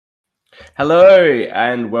Hello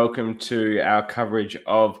and welcome to our coverage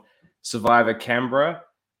of Survivor Canberra.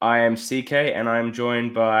 I am CK and I am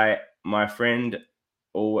joined by my friend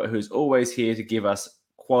who's always here to give us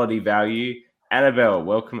quality value, Annabelle.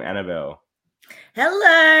 Welcome, Annabelle.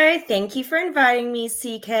 Hello. Thank you for inviting me,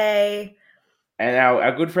 CK. And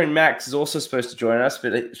our good friend Max is also supposed to join us,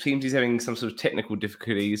 but it seems he's having some sort of technical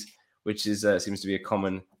difficulties, which is seems to be a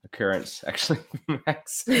common occurrence, actually,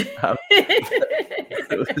 Max.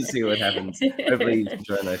 We'll see what happens. Hopefully you can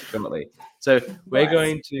join us shortly. So we're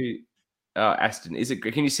going to Aston.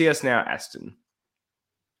 Can you see us now, Aston?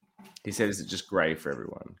 He said, is it just grey for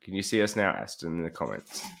everyone? Can you see us now, Aston, in the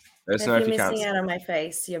comments? Let us know if you're missing out on my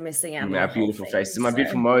face. You're missing out on my beautiful face. It's my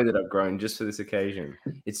beautiful mo that I've grown just for this occasion.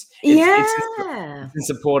 It's in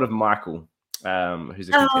support of Michael, who's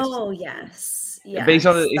a contestant. Oh, yes. But he's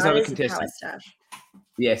not a contestant.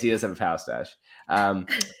 Yes, he does have a power stash.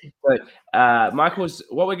 But Michael's,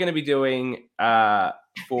 what we're going to be doing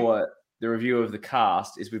for the review of the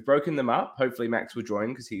cast is we've broken them up. Hopefully Max will join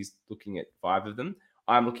because he's looking at 5 of them.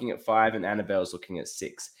 I'm looking at 5 and Annabelle's looking at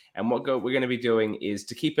 6. And what we're going to be doing is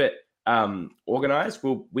to keep it organized.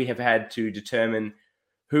 We have had to determine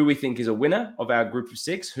who we think is a winner of our group of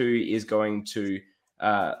 6, who is going to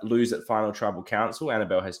lose at Final Tribal Council.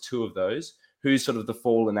 Annabelle has 2 of those. Who's sort of the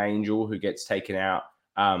fallen angel who gets taken out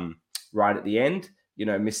right at the end,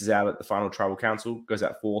 misses out at the Final Tribal Council, goes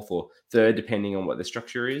out 4th or 3rd, depending on what the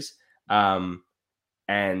structure is. And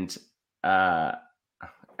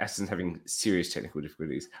Aston's having serious technical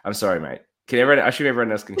difficulties. I'm sorry, mate. I assume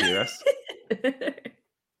everyone else can hear us?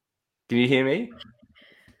 Can you hear me?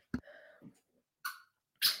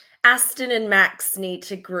 Aston and Max need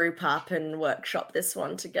to group up and workshop this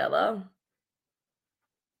one together.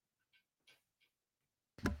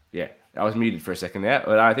 Yeah, I was muted for a second there,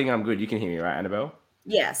 but I think I'm good. You can hear me, right, Annabelle?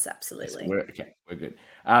 Yes, absolutely. We're good.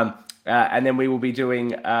 And then we will be doing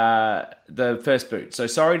the first boot. So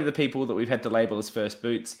sorry to the people that we've had to label as first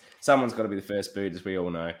boots. Someone's got to be the first boot, as we all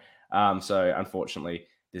know. So unfortunately,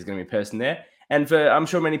 there's going to be a person there. And I'm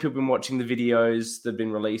sure many people have been watching the videos that have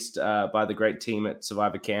been released by the great team at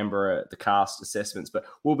Survivor Canberra, the cast assessments. But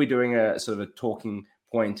we'll be doing a sort of a talking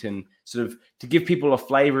point and sort of to give people a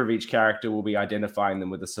flavor of each character. We'll be identifying them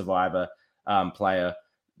with a Survivor player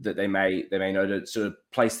that they may know to sort of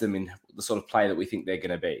place them in the sort of play that we think they're going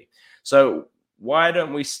to be. So why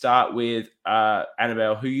don't we start with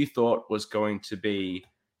Annabelle, who you thought was going to be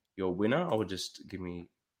your winner? Or just give me...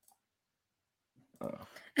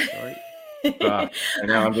 sorry. Now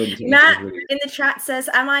I'm going to Matt in the chat says,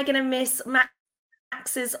 am I going to miss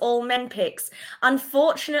Max's all men picks?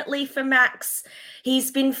 Unfortunately for Max, he's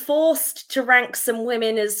been forced to rank some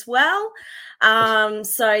women as well.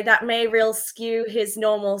 So that may real skew his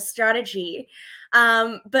normal strategy.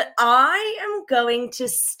 But I am going to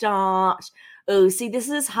start. Oh, see, this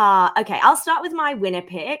is hard. Okay, I'll start with my winner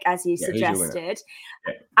pick, as you suggested.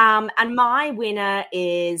 Yeah. And my winner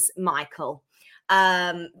is Michael.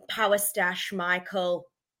 Power Stash Michael.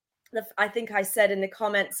 I think I said in the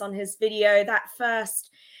comments on his video that first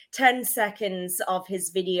 10 seconds of his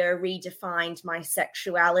video redefined my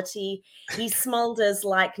sexuality. He smolders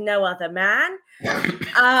like no other man.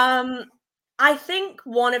 I think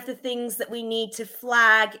one of the things that we need to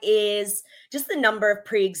flag is just the number of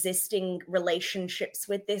pre-existing relationships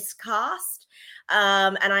with this cast.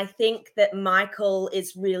 And I think that Michael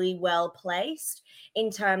is really well placed in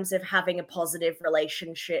terms of having a positive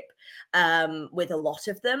relationship with a lot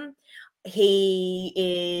of them. He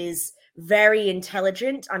is very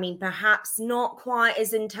intelligent. I mean, perhaps not quite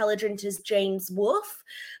as intelligent as James Wolfe,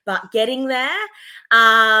 but getting there.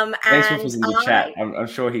 James Wolfe was in the chat. I'm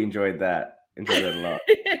sure he enjoyed that. Enjoyed it a lot.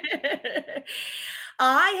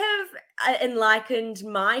 I have likened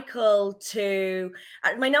Michael to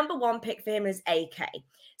my number 1 pick for him is AK.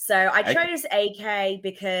 So I chose AK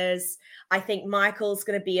because I think Michael's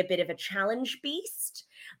going to be a bit of a challenge beast.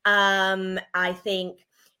 I think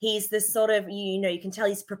he's this sort of, you can tell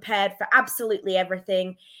he's prepared for absolutely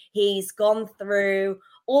everything. He's gone through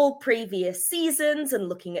all previous seasons and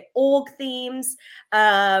looking at org themes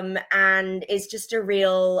and is just a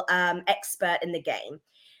real expert in the game.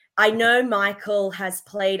 I know Michael has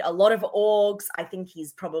played a lot of orgs. I think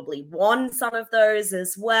he's probably won some of those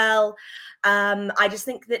as well. I just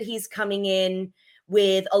think that he's coming in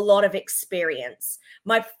with a lot of experience.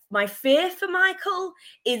 My fear for Michael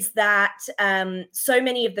is that so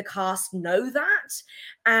many of the cast know that,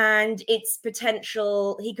 and it's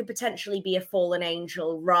he could potentially be a fallen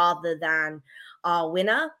angel rather than our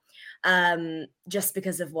winner. Just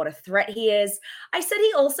because of what a threat he is. I said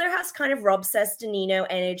he also has kind of Rob Cesternino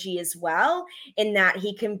energy as well, in that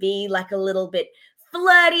he can be like a little bit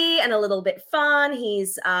flirty and a little bit fun.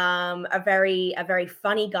 He's a very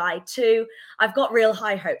funny guy too. I've got real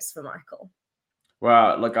high hopes for Michael.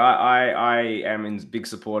 Well, look, I am in big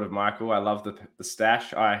support of Michael. I love the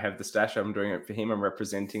stash. I have the stash. I'm doing it for him. I'm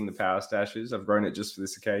representing the Power Stashes. I've grown it just for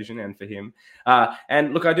this occasion and for him.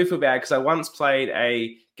 And look, I do feel bad because I once played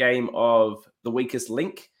a game of The Weakest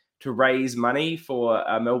Link to raise money for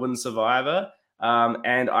Melbourne Survivor,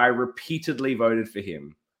 and I repeatedly voted for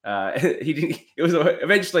him. He didn't. It was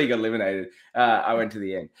eventually he got eliminated. I went to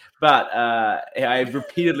the end, but I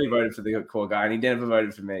repeatedly voted for the core guy, and he never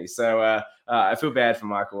voted for me. So I feel bad for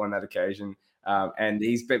Michael on that occasion. And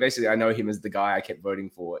he's basically, I know him as the guy I kept voting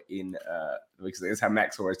for in because that's how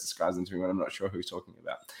Max always describes him to me when I'm not sure who he's talking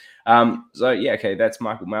about. So yeah, okay, that's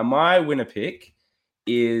Michael. Now my winner pick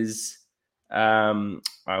is I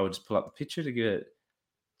will just pull up the picture to get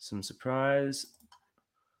some surprise.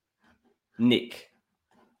 Nick.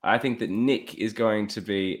 I think that Nick is going to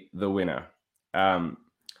be the winner.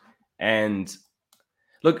 And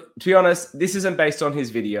look, to be honest, this isn't based on his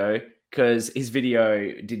video because his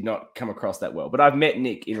video did not come across that well. But I've met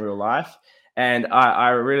Nick in real life, and I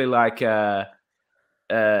really like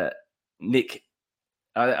Nick.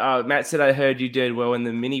 Matt said, I heard you did well in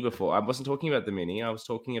the mini before. I wasn't talking about the mini. I was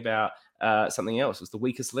talking about something else. It was The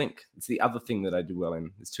Weakest Link. It's the other thing that I do well in.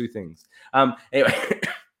 There's two things. Anyway,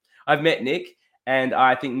 I've met Nick. And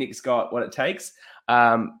I think Nick's got what it takes.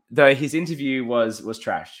 Though his interview was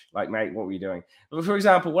trash. Like, mate, what were you doing? But for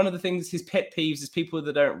example, one of the things, his pet peeves is people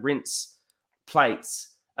that don't rinse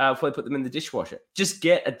plates before they put them in the dishwasher. Just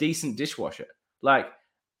get a decent dishwasher. Like,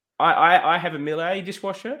 I have a Miele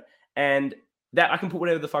dishwasher, and that I can put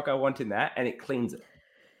whatever the fuck I want in that, and it cleans it.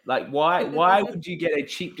 Like, why would you get a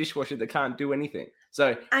cheap dishwasher that can't do anything?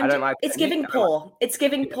 So I don't like. It's giving poor. It's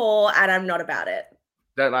giving poor, and I'm not about it.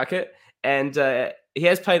 Don't like it. And he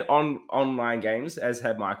has played online games, as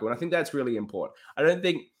had Michael. And I think that's really important. I don't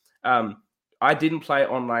think I didn't play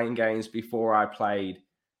online games before I played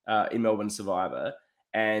in Melbourne Survivor.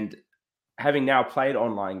 And having now played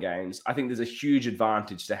online games, I think there's a huge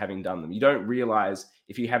advantage to having done them. You don't realize,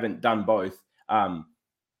 if you haven't done both,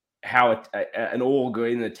 how an org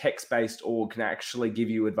in a text-based org can actually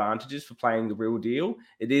give you advantages for playing the real deal.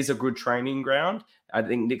 It is a good training ground. I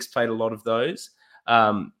think Nick's played a lot of those.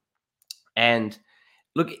 And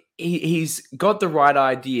look, he's got the right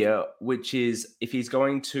idea, which is if he's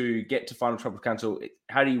going to get to Final Tribal Council,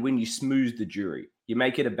 how do you win? You smooth the jury. You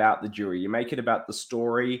make it about the jury. You make it about the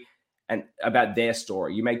story and about their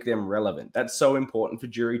story. You make them relevant. That's so important for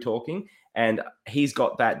jury talking. And he's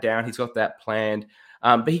got that down. He's got that planned.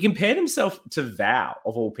 But he compared himself to Val,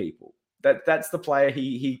 of all people. That's the player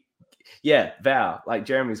Val, like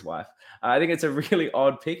Jeremy's wife. I think it's a really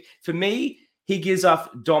odd pick. For me, he gives off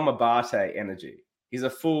Dom Abate energy. He's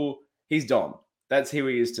Dom. That's who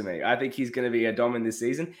he is to me. I think he's going to be a Dom in this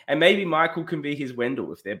season. And maybe Michael can be his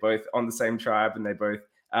Wendell if they're both on the same tribe and they both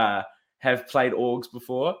have played orgs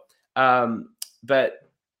before. But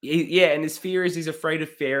and his fear is he's afraid of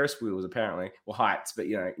Ferris wheels, apparently. Well, heights, but,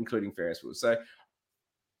 including Ferris wheels. So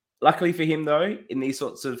luckily for him, though, in these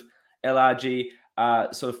sorts of LRG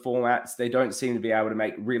sort of formats, they don't seem to be able to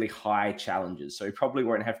make really high challenges. So he probably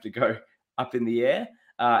won't have to go up in the air,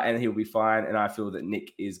 and he'll be fine. And I feel that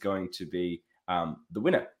Nick is going to be the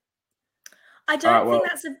winner. I don't think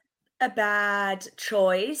that's a bad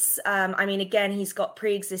choice. I mean, again, he's got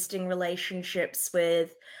pre-existing relationships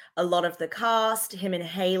with a lot of the cast. Him and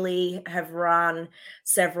Haley have run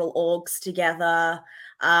several orgs together.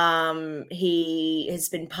 He has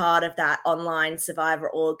been part of that online Survivor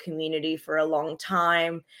org community for a long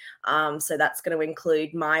time. So that's going to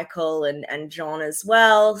include Michael and John as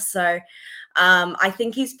well. So I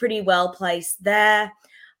think he's pretty well placed there.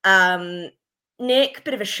 Nick,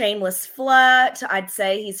 bit of a shameless flirt. I'd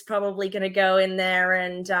say he's probably going to go in there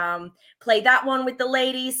and play that one with the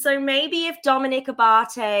ladies. So maybe if Dominic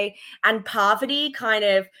Abate and Parvati kind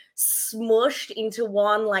of smushed into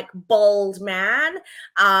one like bold man,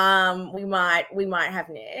 we might have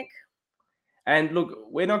Nick. And look,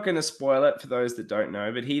 we're not going to spoil it for those that don't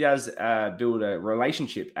know, but he does build a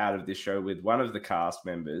relationship out of this show with one of the cast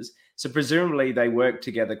members. So presumably they work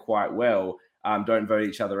together quite well. Don't vote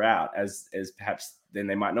each other out, as perhaps then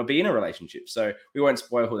they might not be in a relationship. So we won't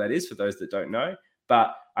spoil who that is for those that don't know.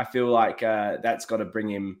 But I feel like that's got to bring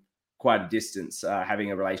him quite a distance,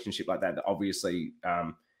 having a relationship like that obviously,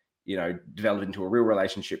 developed into a real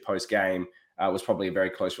relationship post-game, was probably a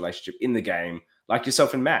very close relationship in the game, like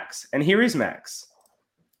yourself and Max. And here is Max.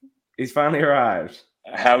 He's finally arrived.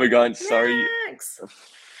 How are we going? Sorry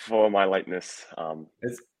for my lateness.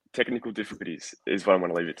 Technical difficulties is what I'm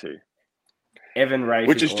going to leave it to. Evan Rafe,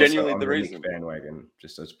 which is genuinely the reason. Bandwagon.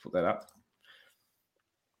 Just to put that up.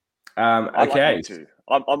 I okay. like Nick too.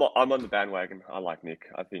 I'm on the bandwagon. I like Nick.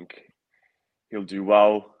 I think he'll do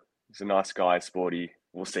well. He's a nice guy, sporty.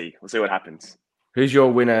 We'll see. We'll see what happens. Who's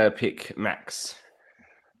your winner pick, Max?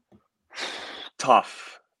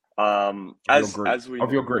 Tough. As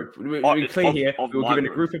your group. We're clear here. We were given a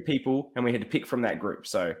group of people, and we had to pick from that group.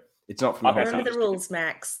 So it's not from the whole team. Remember the rules,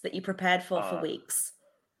 Max, that you prepared for weeks.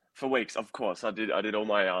 For weeks, of course. I did all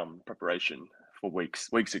my preparation for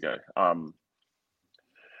weeks ago.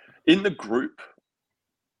 In the group,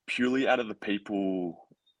 purely out of the people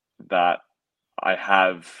that I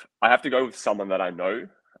have to go with someone that I know,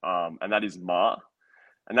 and that is Ma.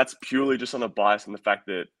 And that's purely just on a bias on the fact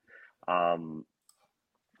that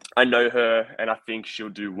I know her and I think she'll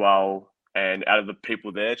do well. And out of the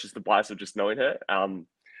people there, it's just the bias of just knowing her.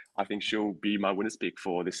 I think she'll be my winner's pick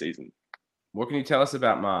for this season. What can you tell us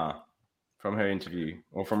about Ma from her interview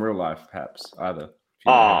or from real life, perhaps, either?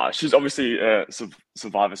 She's obviously a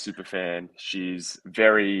Survivor super fan. She's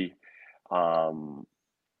very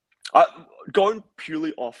going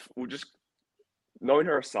purely off, knowing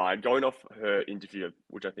her aside, going off her interview,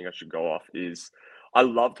 which I think I should go off, is I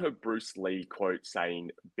loved her Bruce Lee quote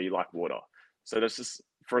saying, "Be like water." So that's just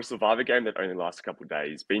for a Survivor game that only lasts a couple of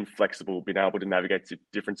days, being flexible, being able to navigate to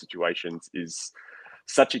different situations is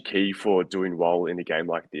such a key for doing well in a game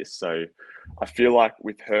like this. So I feel like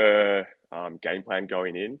with her game plan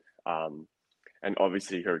going in, and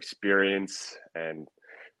obviously her experience and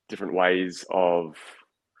different ways of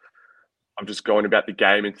just going about the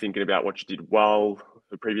game and thinking about what she did well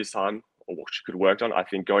the previous time or what she could have worked on, I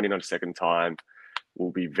think going in on a second time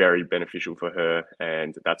will be very beneficial for her.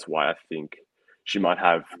 And that's why I think she might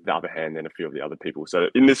have the upper hand than a few of the other people. So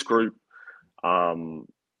in this group,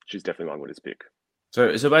 she's definitely my winner's pick.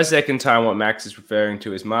 So by second time, what Max is referring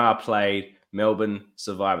to is Ma played Melbourne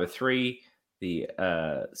Survivor 3, the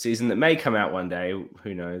season that may come out one day.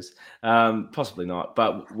 Who knows? Possibly not.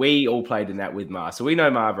 But we all played in that with Ma. So we know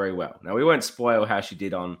Ma very well. Now, we won't spoil how she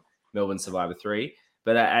did on Melbourne Survivor 3.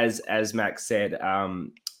 But as Max said,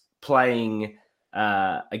 playing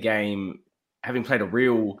a game, having played a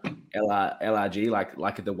real LRG,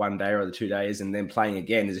 like at the 1 day or the 2 days, and then playing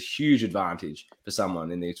again is a huge advantage for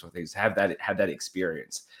someone in these sort of things to have that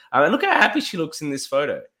experience. And look how happy she looks in this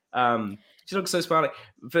photo. She looks so smiling.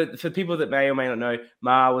 For people that may or may not know,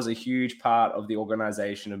 Ma was a huge part of the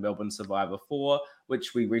organization of Melbourne Survivor 4,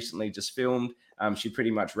 which we recently just filmed. She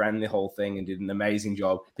pretty much ran the whole thing and did an amazing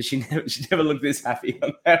job. But she never looked this happy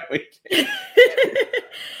on that weekend.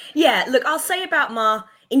 Yeah, look, I'll say about Ma,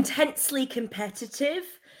 intensely competitive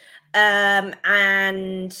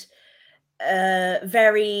and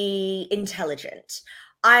very intelligent.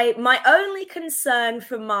 My only concern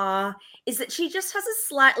for Ma is that she just has a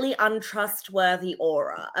slightly untrustworthy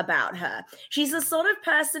aura about her. She's the sort of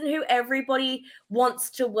person who everybody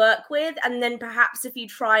wants to work with, and then perhaps if you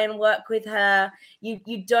try and work with her,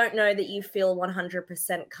 you don't know that you feel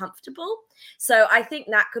 100% comfortable. So I think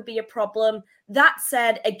that could be a problem. That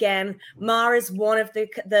said, again, Ma is one of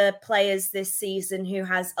the players this season who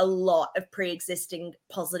has a lot of pre-existing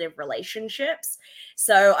positive relationships.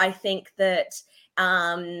 So I think that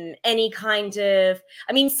any kind of,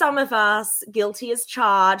 some of us, guilty as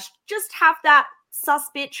charged, just have that sus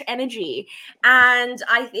bitch energy. And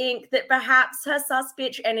I think that perhaps her sus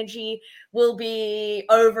bitch energy will be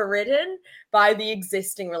overridden by the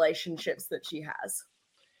existing relationships that she has.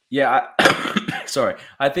 Yeah,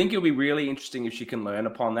 I think it'll be really interesting if she can learn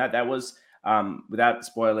upon that. That was, without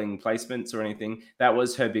spoiling placements or anything, that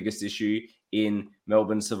was her biggest issue in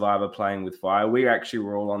Melbourne Survivor playing with fire. We actually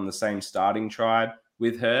were all on the same starting tribe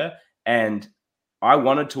with her, and I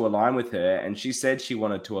wanted to align with her, and she said she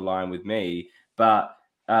wanted to align with me, but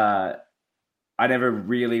I never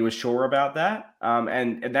really was sure about that.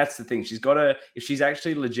 And that's the thing. She's got to, if she's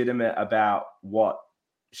actually legitimate about what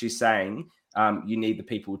she's saying, you need the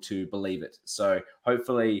people to believe it. So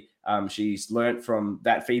hopefully she's learned from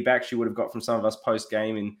that feedback she would have got from some of us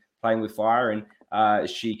post-game in playing with fire, and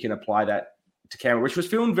she can apply that to camera, which was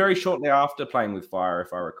filmed very shortly after playing with fire,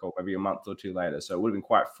 if I recall, maybe a month or two later. So it would have been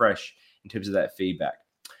quite fresh in terms of that feedback.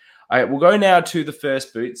 All right, we'll go now to the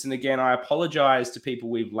first boots. And again, I apologize to people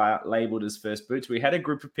we've labeled as first boots. We had a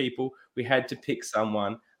group of people. We had to pick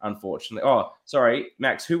someone, unfortunately. Oh, sorry,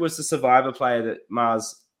 Max, who was the Survivor player that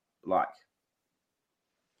Mars like?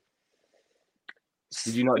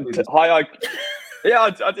 Did you not do this? Hi, yeah,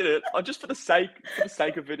 I did it. Just for the sake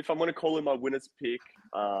of it, if I'm going to call him my winner's pick,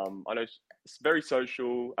 I know it's very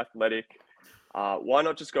social, athletic. Why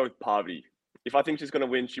not just go with Parvati? If I think she's going to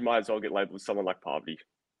win, she might as well get labelled with someone like Parvati.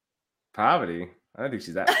 Parvati? I don't think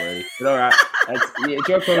she's that flirty. But all right.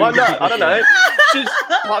 Why not? I don't know. She's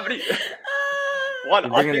poverty.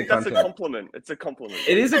 I think that's a compliment. It's a compliment.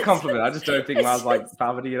 It is a compliment. I just don't think Mars like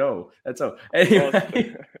poverty at all. That's all.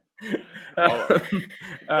 Anyway. I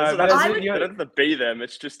don't have to be them.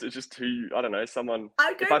 It's just who, I don't know, someone.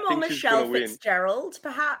 I'd go more Michelle Fitzgerald,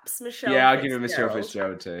 perhaps. Michelle. Yeah, I'll give it Michelle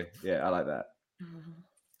Fitzgerald too. Yeah, I like that.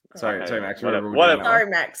 Sorry, Max. Whatever. Sorry,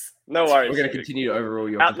 Max. No worries. We're going to continue to overrule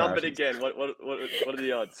your outnumbered again. What are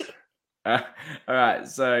the odds? All right.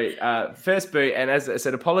 So first boot, and as I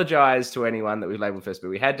said, apologize to anyone that we labeled first boot.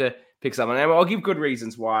 We had to pick someone, and I'll give good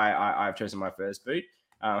reasons why I've chosen my first boot.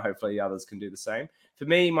 Hopefully the others can do the same. For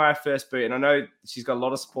me, my first boot, and I know she's got a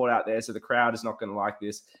lot of support out there, so the crowd is not going to like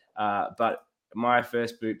this, but my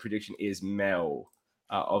first boot prediction is Mel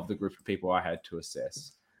of the group of people I had to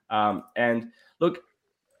assess. And look,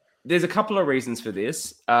 there's a couple of reasons for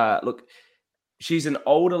this. Look, she's an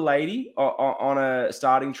older lady on a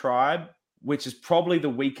starting tribe, which is probably the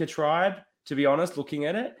weaker tribe, to be honest, looking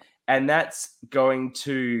at it. And that's going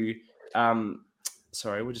to...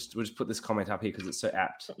 sorry, we'll just put this comment up here because it's so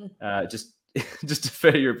apt. Just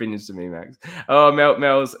defer your opinions to me, Max. Oh,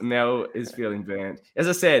 Mel is feeling burnt. As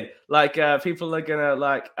I said, like people are gonna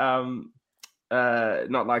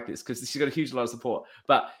not like this because she's got a huge lot of support.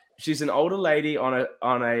 But she's an older lady on a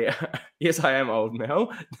yes, I am old,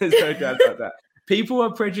 Mel. There's no doubt about that. People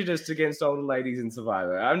are prejudiced against older ladies in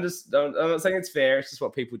Survivor. I'm not saying it's fair. It's just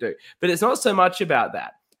what people do. But it's not so much about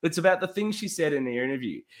that. It's about the things she said in the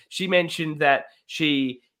interview. She mentioned that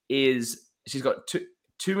she's got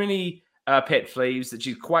too many pet fleas, that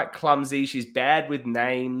she's quite clumsy. She's bad with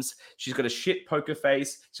names. She's got a shit poker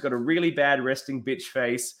face. She's got a really bad resting bitch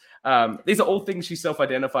face. These are all things she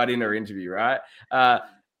self-identified in her interview, right?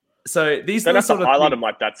 So these are the sort of highlight of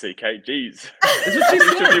my CK. Jeez, that's what she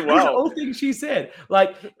said. These are all things she said.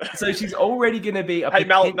 Like, so she's already going to be a hey,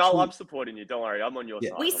 Mel, I'm supporting you. Don't worry, I'm on your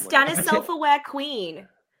side. We stand a self-aware queen.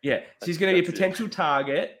 Yeah, she's going to be a potential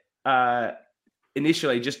target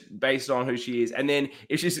initially, just based on who she is. And then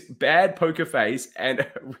if she's bad poker face and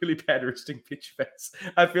a really bad resting bitch face,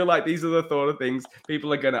 I feel like these are the sort of things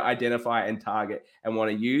people are going to identify and target and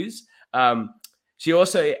want to use. She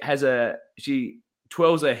also she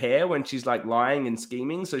twirls her hair when she's like lying and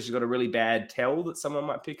scheming. So she's got a really bad tell that someone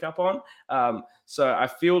might pick up on. So I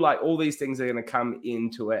feel like all these things are going to come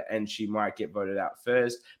into it and she might get voted out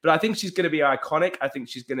first. But I think she's going to be iconic. I think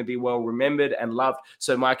she's going to be well remembered and loved.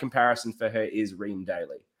 So my comparison for her is Reem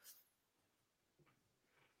Daly.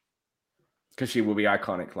 Because she will be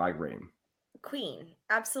iconic like Reem. Queen.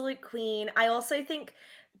 Absolute queen. I also think...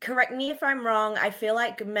 Correct me if I'm wrong. I feel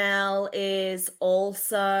like Mel is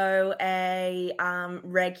also a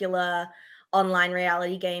regular online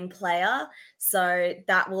reality game player. So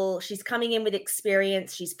she's coming in with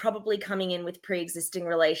experience. She's probably coming in with pre-existing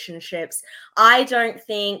relationships. I don't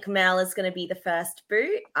think Mel is going to be the first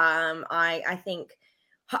boot. I think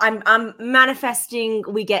I'm manifesting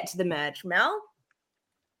we get to the merge, Mel.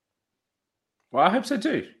 Well, I hope so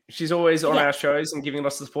too. She's always on our shows and giving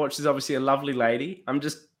lots of support. She's obviously a lovely lady.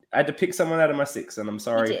 I had to pick someone out of my six, and I'm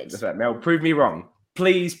sorry for that. Mel, prove me wrong.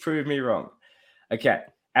 Please prove me wrong. Okay.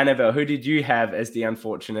 Annabelle, who did you have as the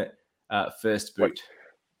unfortunate first boot?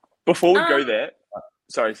 Before we go there,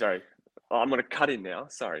 sorry. I'm going to cut in now.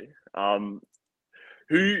 Sorry. Who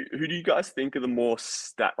do you guys think are the more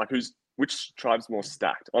stacked? Like, which tribe's more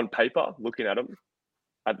stacked on paper? Looking at them,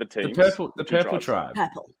 at the teams. The purple tribe.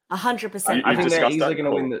 Purple, 100%. I think they're easily going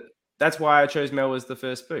to win. That's why I chose Mel as the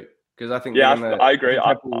first boot. Because I think I agree.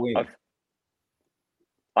 I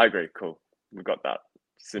agree. Cool. We've got that.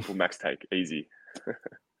 Simple Max take. Easy.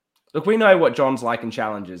 Look, we know what John's like in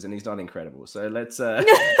challenges, and he's not incredible. So let's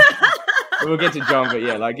we'll get to John, but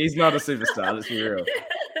yeah, like he's not a superstar. Let's be real.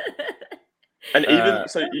 And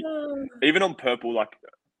even on purple, like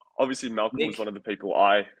obviously Malcolm was one of the people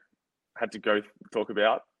I had to go talk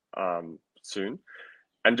about soon,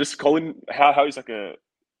 and just Colin, how he's like a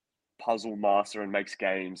puzzle master and makes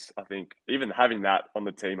games. I think even having that on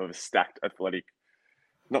the team of a stacked athletic,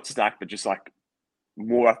 not stacked, but just like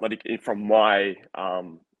more athletic from my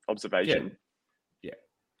observation. Yeah.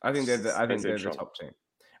 I think they're the top team.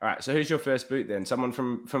 All right. So who's your first boot then? Someone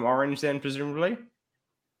from Orange then, presumably?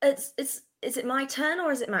 Is it my turn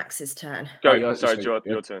or is it Max's turn? Go. Your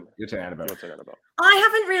turn. Your turn, Annabelle.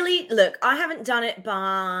 I haven't done it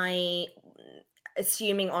by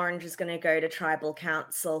assuming Orange is going to go to Tribal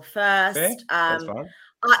Council first. Fair. That's fine.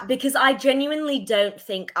 Because I genuinely don't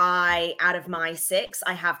think out of my six,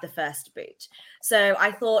 I have the first boot. So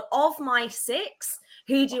I thought of my six,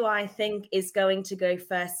 who do I think is going to go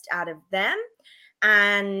first out of them?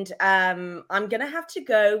 And I'm going to have to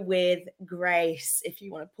go with Grace, if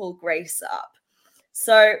you want to pull Grace up.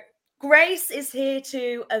 So Grace is here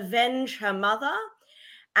to avenge her mother.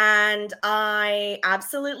 And I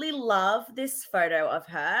absolutely love this photo of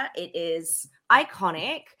her. It is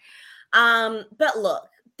iconic. But look,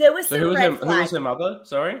 there was some red flags. Who was her mother?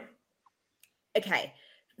 Sorry. Okay.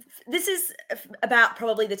 This is about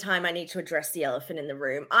probably the time I need to address the elephant in the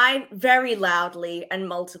room. I very loudly and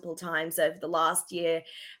multiple times over the last year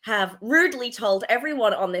have rudely told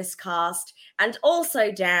everyone on this cast, and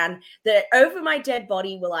also Dan, that over my dead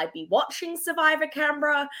body will I be watching Survivor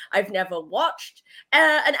Canberra. I've never watched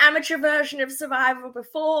an amateur version of Survivor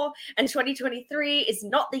before, and 2023 is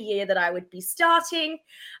not the year that I would be starting.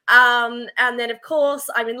 And then, of course,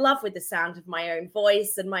 I'm in love with the sound of my own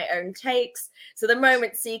voice and my own takes. So the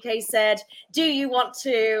moment CK said, do you want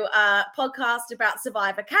to podcast about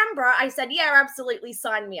Survivor Canberra? I said, yeah, absolutely,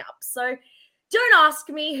 sign me up. So don't ask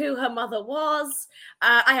me who her mother was.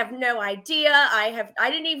 I have no idea. I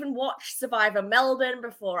didn't even watch Survivor Melbourne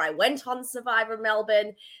before I went on Survivor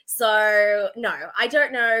Melbourne. So no, I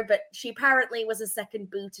don't know, but she apparently was a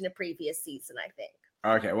second boot in a previous season, I think.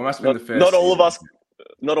 Okay, well, must have been the first.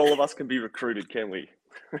 Not all of us can be recruited, can we?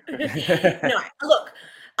 No, look,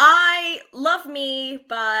 I love me,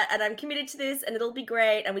 and I'm committed to this, and it'll be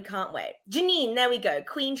great, and we can't wait. Janine, there we go.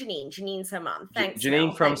 Queen Janine. Janine's her mum. Thanks, Janine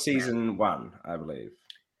Mel. from Thanks, season 1, I believe.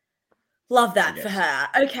 Love that for her.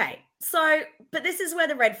 Okay, so, but this is where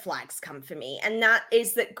the red flags come for me, and that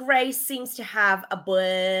is that Grace seems to have a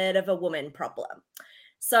bit of a woman problem.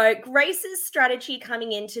 So Grace's strategy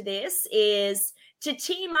coming into this is to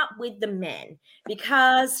team up with the men,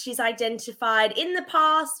 because she's identified in the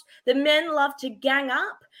past the men love to gang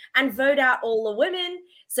up and vote out all the women.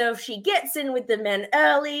 So if she gets in with the men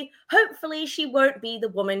early, hopefully she won't be the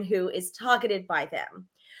woman who is targeted by them.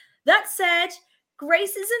 That said,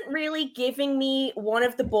 Grace isn't really giving me one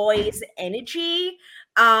of the boys' energy.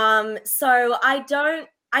 So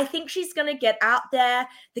I think she's going to get out there.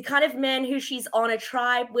 The kind of men who she's on a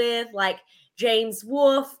tribe with, like James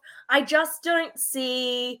Wolfe, I just don't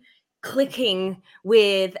see clicking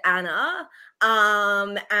with Anna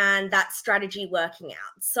and that strategy working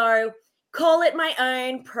out. So call it my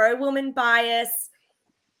own pro-woman bias.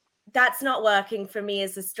 That's not working for me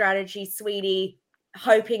as a strategy, sweetie.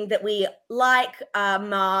 Hoping that we, like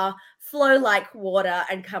Ma, flow like water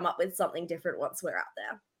and come up with something different once we're out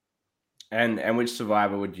there. And which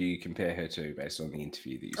survivor would you compare her to based on the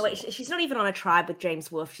interview that you saw? Wait, she's not even on a tribe with James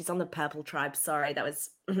Wolfe. She's on the purple tribe. Sorry, that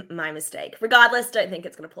was my mistake. Regardless, don't think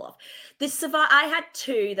it's going to pull off. I had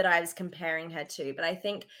two that I was comparing her to, but I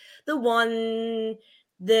think the one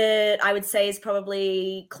that I would say is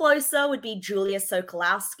probably closer would be Julia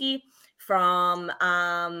Sokolowski from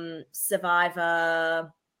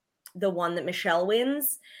Survivor, the one that Michelle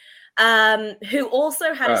wins, who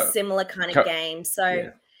also had a similar kind of game. So... yeah.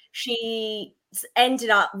 She ended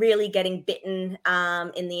up really getting bitten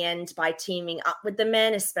in the end by teaming up with the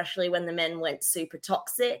men, especially when the men went super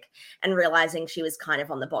toxic, and realizing she was kind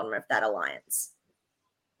of on the bottom of that alliance.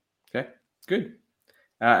 Okay, good.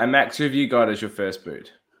 And Max, who have you got as your first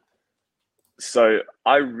boot? So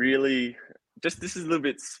I really this is a little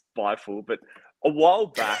bit spiteful, but a while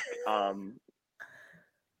back, and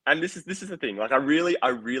this is the thing. Like I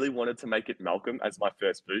really wanted to make it Malcolm as my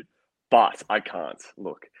first boot, but I can't.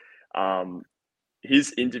 Look,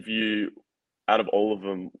 his interview out of all of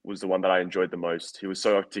them was the one that I enjoyed the most. He was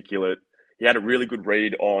so articulate. He had a really good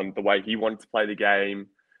read on the way he wanted to play the game.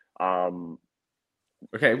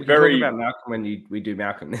 Okay, we can talk about Malcolm when we do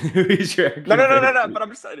Malcolm. Who is your no, but I'm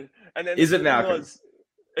just saying. And then is it Malcolm?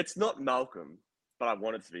 It's not Malcolm, but I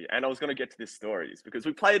want it to be. And I was going to get to this story is because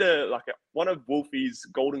we played one of Wolfie's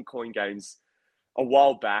Golden Coin games a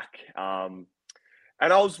while back.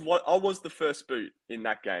 And I was the first boot in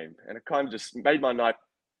that game, and it kind of just made my night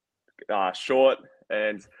short.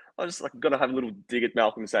 And I was just like going to have a little dig at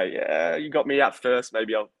Malcolm and say, "Yeah, you got me out first.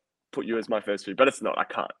 Maybe I'll put you as my first boot." But it's not. I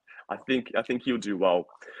can't. I think he'll do well.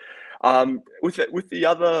 With the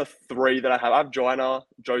other three that I have Joanna,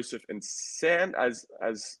 Joseph, and Sam as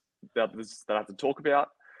the others that I have to talk about.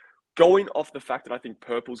 Going off the fact that I think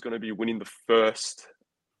Purple's going to be winning the first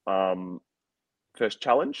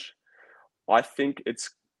challenge. I think it's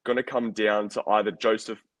going to come down to either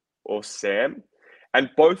Joseph or Sam. And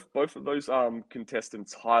both of those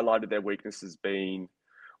contestants highlighted their weaknesses being,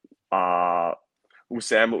 Sam,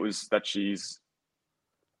 it was that she's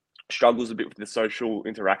struggles a bit with the social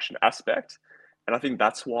interaction aspect. And I think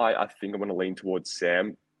that's why I think I'm going to lean towards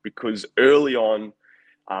Sam, because early on,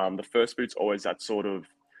 the first boot's always that sort of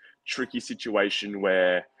tricky situation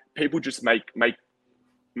where people just make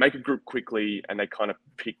make a group quickly and they kind of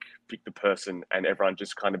pick the person and everyone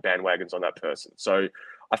just kind of bandwagons on that person. So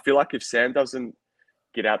I feel like if Sam doesn't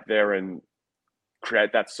get out there and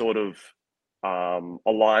create that sort of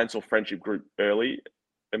alliance or friendship group early,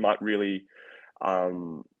 it might really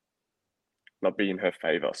not be in her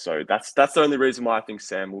favor. So that's the only reason why I think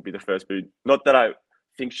Sam will be the first boot. Not that I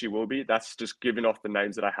think she will be. That's just giving off the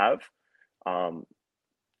names that I have.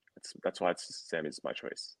 That's why Sam is my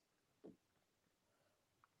choice.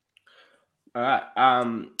 All right.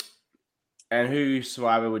 And who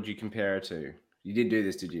Survivor would you compare her to? You did do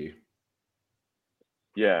this, did you?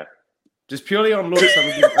 Yeah. Just purely on looks,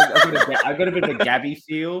 I got a bit of a Gabby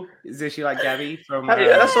feel. Is she like Gabby from David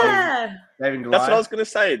and Goliath? That's what I was going to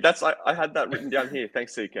say. I had that written down here.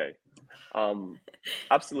 Thanks, CK.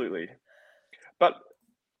 Absolutely. But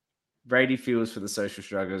Brady feels for the social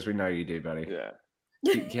strugglers. We know you do, buddy. Yeah.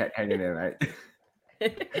 Hang in there,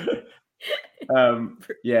 mate.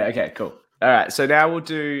 Yeah. Okay. Cool. All right. So now we'll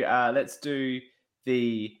do. Let's do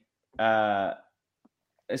our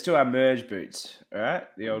merge boots. All right.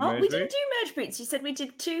 The old merge we boots. didn't do merge boots. You said we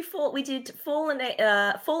did we did Fallen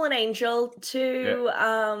Angel, two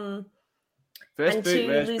first and boot, two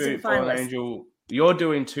merge losing boot, Fallen finalists. Angel. You're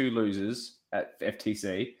doing 2 losers at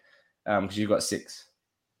FTC because you've got 6.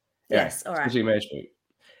 Yes. All right. We'll do merge boot.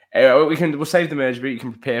 We'll save the merge boot. You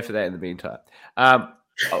can prepare for that in the meantime.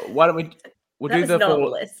 Why don't we'll do the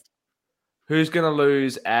list. Who's going to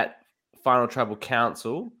lose at Final Tribal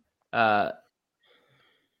Council? I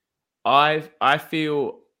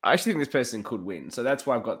actually think this person could win, so that's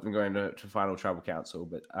why I've got them going to Final Tribal Council.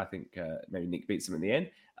 But I think maybe Nick beats them in the end.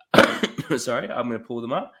 Sorry, I'm going to pull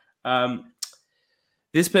them up.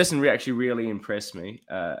 This person actually really impressed me.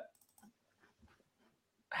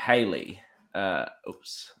 Haley.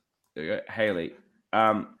 Oops. There we go. Haley.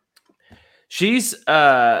 She's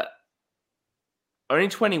only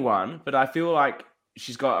 21, but I feel like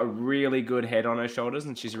she's got a really good head on her shoulders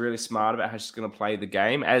and she's really smart about how she's going to play the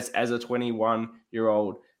game as a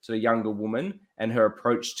 21-year-old sort of younger woman, and her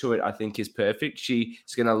approach to it, I think, is perfect.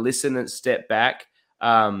 She's going to listen and step back.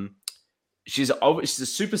 She's a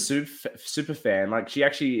super fan. Like, she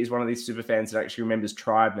actually is one of these super fans that actually remembers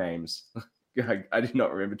tribe names. I did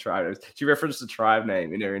not remember tribe names. She referenced a tribe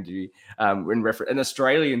name in her interview. An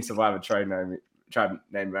Australian Survivor tribe name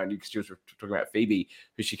around you, because she was talking about Phoebe,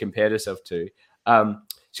 who she compared herself to.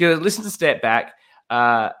 She's going to listen to step back,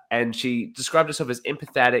 and she described herself as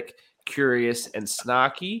empathetic, curious, and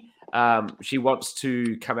snarky. She wants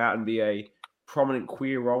to come out and be a prominent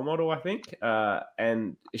queer role model, I think.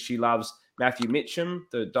 And she loves Matthew Mitchum,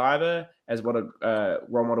 the diver, as what a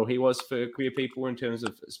role model he was for queer people in terms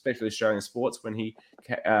of especially Australian sports when he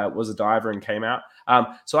was a diver and came out.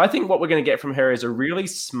 So I think what we're going to get from her is a really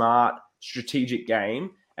smart strategic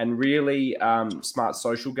game and really smart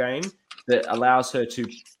social game that allows her to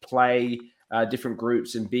play different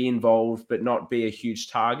groups and be involved, but not be a huge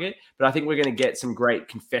target. But I think we're going to get some great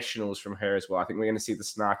confessionals from her as well. I think we're going to see the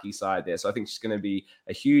snarky side there. So I think she's going to be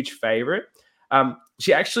a huge favorite.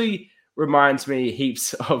 She actually reminds me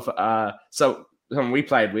heaps of someone we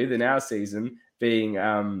played with in our season, being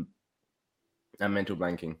I'm mental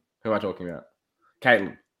blanking. Who am I talking about?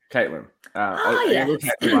 Caitlin.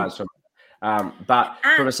 Yes. But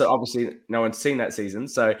obviously no one's seen that season.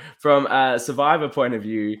 So from a Survivor point of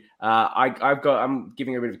view, I'm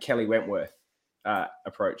giving her a bit of Kelly Wentworth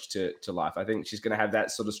approach to life. I think she's going to have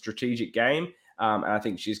that sort of strategic game, and I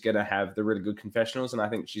think she's going to have the really good confessionals, and I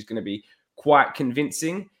think she's going to be quite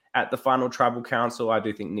convincing at the Final Tribal Council. I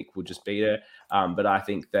do think Nick will just beat her, but I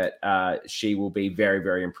think that she will be very,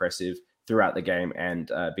 very impressive throughout the game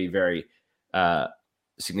and be very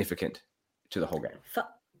significant to the whole game.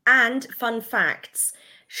 And fun facts,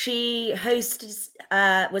 she was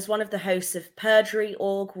one of the hosts of Perjury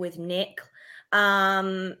Org with Nick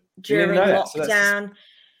during lockdown.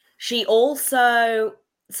 She also,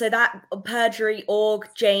 so that Perjury Org,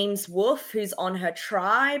 James Wolf, who's on her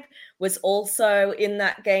tribe, was also in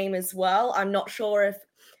that game as well. I'm not sure if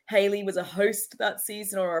Haley was a host that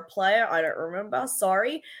season or a player. I don't remember.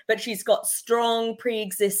 Sorry. But she's got strong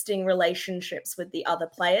pre-existing relationships with the other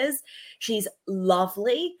players. She's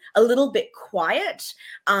lovely, a little bit quiet,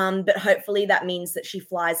 but hopefully that means that she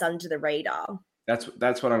flies under the radar. That's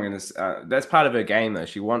what I'm going to. That's part of her game, though.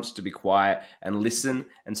 She wants to be quiet and listen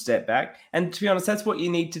and step back. And to be honest, that's what you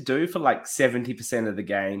need to do for like 70% of the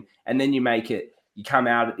game. And then you make it. You come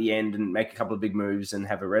out at the end and make a couple of big moves and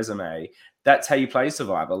have a resume. That's how you play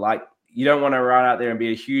Survivor. Like, you don't want to run out there and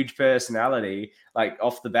be a huge personality, like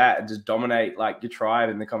off the bat, and just dominate like your tribe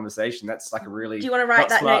in the conversation. That's like a really. Do you want to write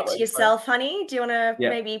that note to yourself, honey? Do you want to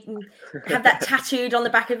maybe have that tattooed on the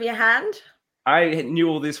back of your hand? I knew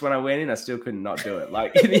all this when I went in. I still couldn't not do it.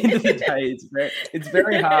 Like at the end of the day, it's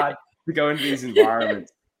very hard to go into these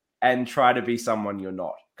environments and try to be someone you're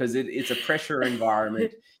not, because it's a pressure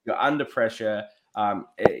environment. You're under pressure.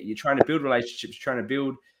 You're trying to build relationships, you're trying to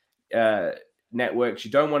build networks.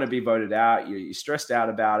 You don't want to be voted out. You're stressed out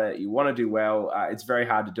about it. You want to do well. It's very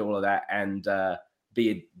hard to do all of that and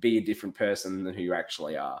be a different person than who you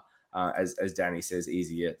actually are. As Danny says,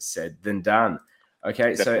 easier said than done.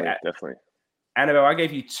 Okay, definitely. Annabelle, I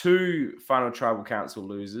gave you 2 final tribal council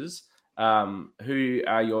losers. Who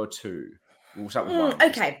are your 2? We'll start with one.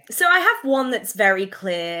 Okay, so I have one that's very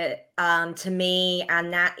clear to me,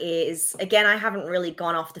 and that is, again, I haven't really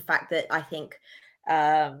gone off the fact that I think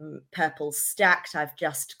purple's stacked. I've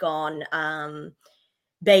just gone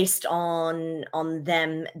based on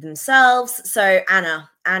them themselves. So Anna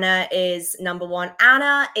is number 1.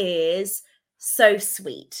 Anna is so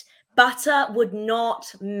sweet. Butter would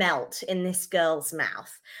not melt in this girl's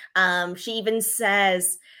mouth. She even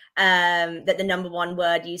says that the number 1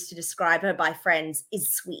 word used to describe her by friends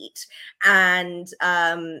is sweet. And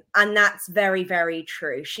that's very, very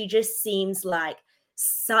true. She just seems like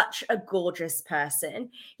such a gorgeous person.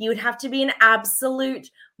 You would have to be an absolute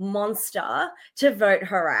monster to vote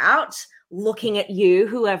her out, looking at you,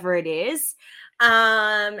 whoever it is.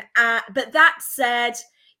 But that said,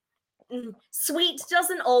 sweet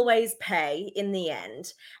doesn't always pay in the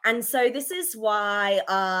end. And so this is why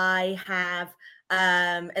I have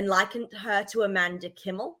likened her to Amanda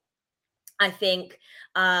Kimmel. I think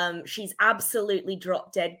she's absolutely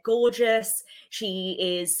drop dead gorgeous.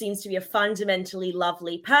 She seems to be a fundamentally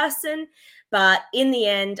lovely person. But in the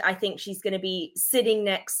end, I think she's going to be sitting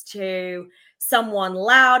next to someone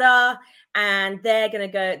louder, and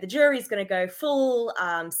the jury's going to go full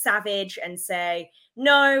savage and say,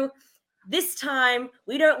 no, this time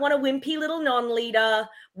we don't want a wimpy little non-leader.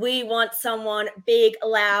 We want someone big,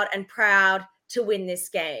 loud, and proud to win this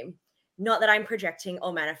game. Not that I'm projecting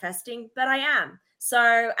or manifesting, but I am.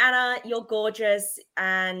 So Anna, you're gorgeous,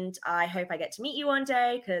 and I hope I get to meet you one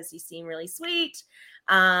day because you seem really sweet.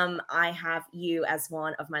 I have you as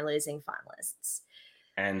one of my losing finalists.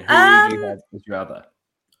 And who do you have as your other?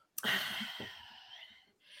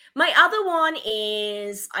 My other one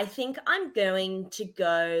is, I think I'm going to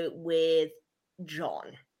go with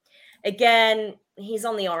John. Again, he's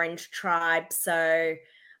on the Orange Tribe, so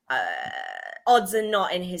odds are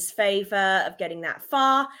not in his favor of getting that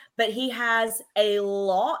far, but he has a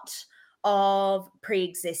lot of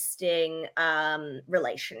pre-existing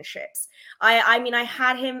relationships. I mean, I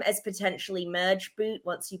had him as potentially merge boot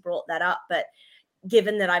once you brought that up, but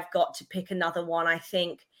given that I've got to pick another one, I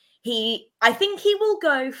think he will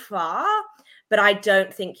go far, but I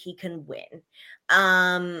don't think he can win.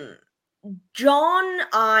 John,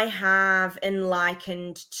 I have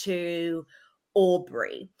likened to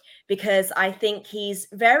Aubrey, because I think he's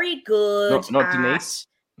very good not at Denise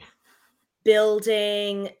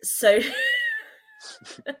building. So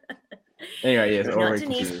anyway, yes, not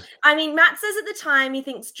Denise. I mean, Matt says at the time he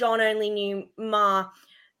thinks John only knew Ma.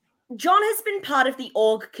 John has been part of the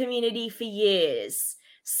org community for years,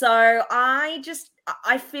 so I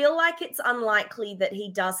feel like it's unlikely that he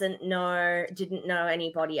didn't know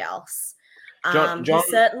anybody else. John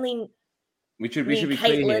certainly. We should be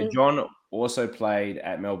clear here. John also played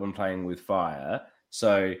at Melbourne Playing with Fire,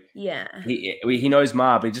 so yeah, he knows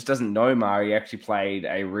Ma, but he just doesn't know Ma. He actually played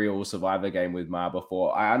a real Survivor game with Ma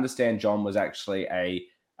before. I understand John was actually a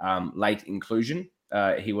late inclusion.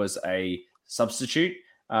 He was a substitute.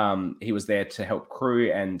 He was there to help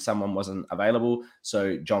crew, and someone wasn't available,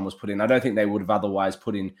 so John was put in. I don't think they would have otherwise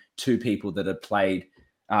put in 2 people that had played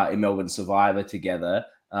in Melbourne Survivor together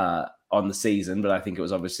on the season, but I think it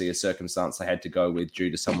was obviously a circumstance they had to go with due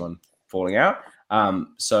to someone falling out.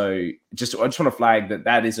 So I just want to flag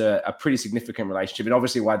that is a pretty significant relationship, and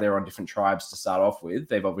obviously why they're on different tribes to start off with.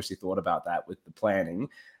 They've obviously thought about that with the planning.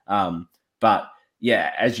 But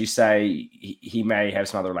yeah, as you say, he may have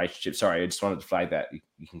some other relationships. Sorry, I just wanted to flag that.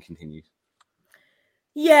 You can continue.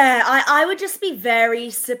 Yeah, I would just be very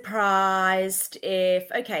surprised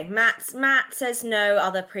if, okay, Matt says no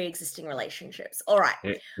other pre-existing relationships. All right.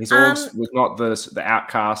 His orgs was not the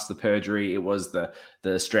outcast, the perjury. It was the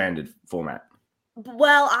stranded format.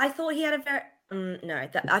 Well, I thought he had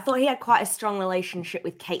I thought he had quite a strong relationship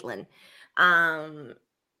with Caitlin.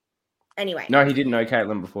 Anyway. No, he didn't know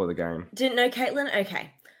Caitlin before the game. Didn't know Caitlin?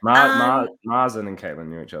 Okay. Marzin and Caitlin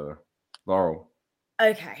knew each other. Laurel.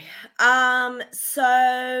 Okay.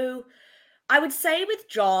 So I would say with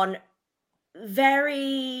John,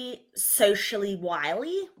 very socially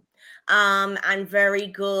wily. and very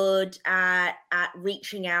good at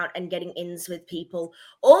reaching out and getting ins with people.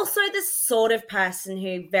 Also, the sort of person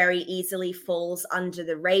who very easily falls under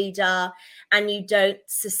the radar, and you don't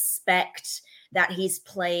suspect that he's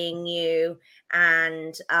playing you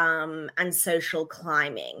and social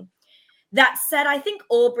climbing. That said, I think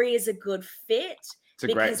Aubrey is a good fit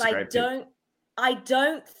because I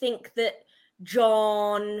don't think that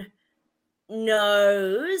John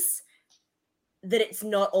knows that it's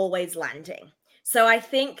not always landing. So I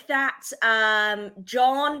think that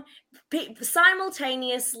John,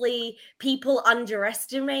 simultaneously, people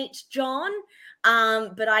underestimate John.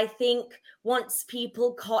 But I think once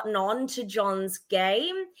people cotton on to John's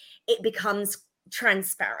game, it becomes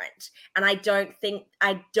transparent. And I don't think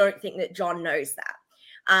that John knows that.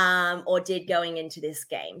 Or did going into this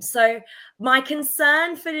game. So my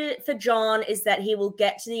concern for John is that he will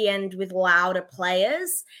get to the end with louder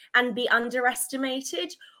players and be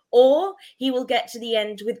underestimated, or he will get to the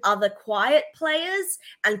end with other quiet players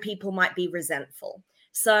and people might be resentful.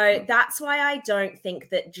 So that's why I don't think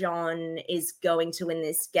that John is going to win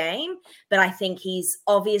this game, but I think he's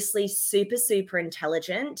obviously super, super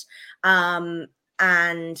intelligent.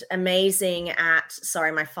 And amazing at,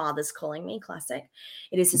 sorry, my father's calling me, classic.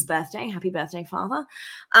 It is his birthday. Happy birthday, father.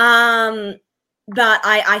 But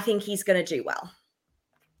I think he's going to do well.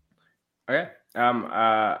 Okay. I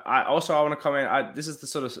want to comment. This is the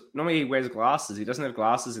sort of, normally he wears glasses. He doesn't have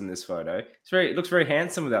glasses in this photo. It looks very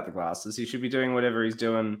handsome without the glasses. He should be doing whatever he's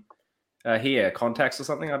doing here, contacts or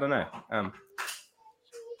something. I don't know.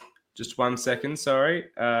 Just 1 second. Sorry.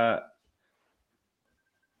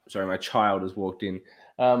 Sorry, my child has walked in.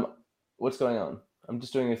 What's going on? I'm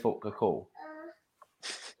just doing a call.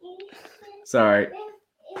 Sorry.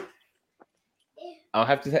 I'll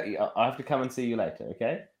have to come and see you later,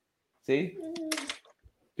 okay? See?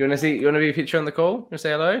 You want to be a picture on the call? You want to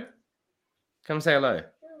say hello? Come and say hello.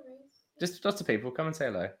 Just lots of people. Come and say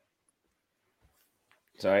hello.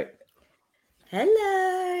 Sorry.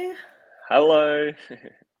 Hello. Hello.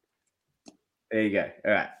 There you go.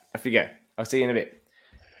 All right. Off you go. I'll see you in a bit.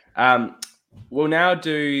 We'll now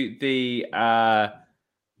do the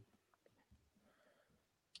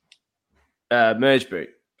merge boot.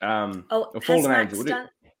 Fallen Angel.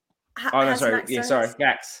 Sorry,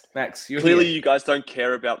 Max. Clearly, you guys don't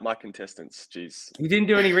care about my contestants. Jeez. You didn't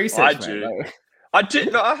do any research. I do. I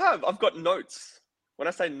did. No, I have. I've got notes. When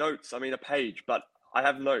I say notes, I mean a page, but I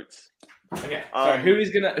have notes. Okay. So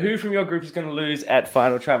who from your group is gonna lose at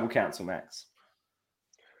Final Travel Council, Max?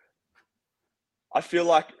 I feel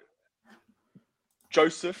like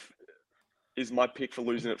Joseph is my pick for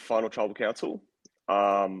losing at Final Tribal Council.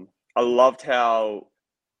 I loved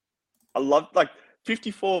like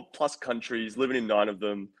 54 plus countries, living in 9 of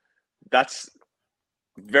them. That's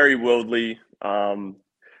very worldly. A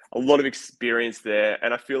lot of experience there.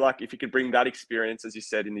 And I feel like if he could bring that experience, as you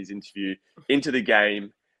said in his interview, into the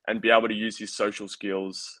game and be able to use his social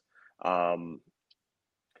skills,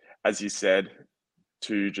 as you said,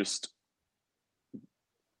 to just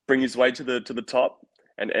bring his way to the top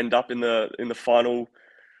and end up in the final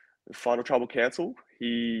Tribal Council,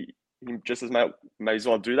 he just may as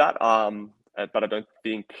well do that. But I don't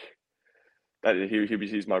think that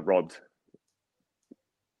he's my robbed.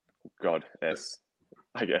 God, yes,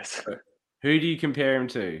 I guess. Who do you compare him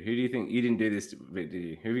to? Who do you think? You didn't do this bit, did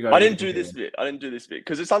you? Who have you got? I didn't do this bit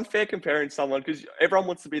because it's unfair comparing someone, because everyone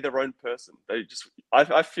wants to be their own person.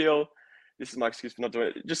 I feel, this is my excuse for not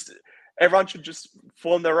doing it. Just everyone should just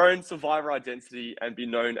form their own survivor identity and be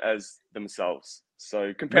known as themselves.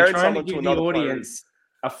 So comparing someone to another audience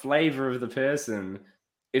a flavor of the person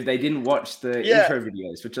if they didn't watch the intro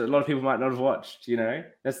videos, which a lot of people might not have watched. You know,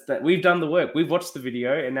 that's that. We've done the work. We've watched the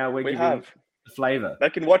video, and now we're giving the flavor. They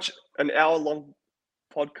can watch an hour-long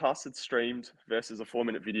podcast that's streamed versus a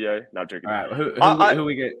 4-minute video. No, I'm joking. All right, who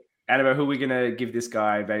we get? Annabelle, who are we gonna give this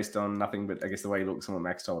guy based on nothing but I guess the way he looks and what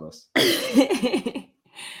Max told us?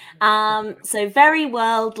 So very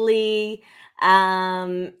worldly.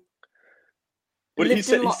 What he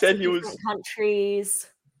said he was countries.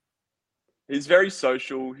 He's very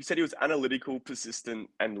social. He said he was analytical, persistent,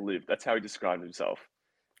 and lived. That's how he described himself.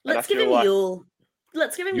 Let's give him Yul.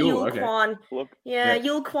 Let's give him Yul Kwon. Yeah,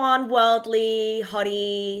 Yul Kwon, worldly,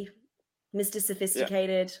 hottie, Mr.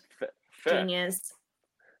 Sophisticated, genius.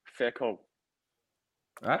 Fair call.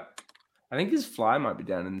 All right. I think his fly might be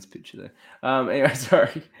down in this picture there. Anyway,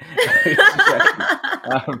 sorry.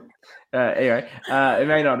 Anyway, it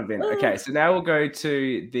may not have been. Okay, so now we'll go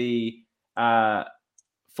to the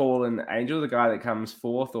Fallen Angel, the guy that comes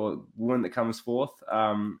fourth or woman that comes fourth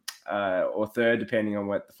or third, depending on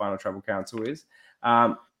what the Final Tribal Council is.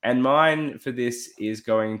 And mine for this is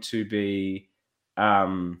going to be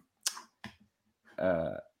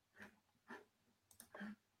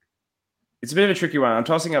it's a bit of a tricky one. I'm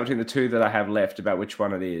tossing up between the two that I have left about which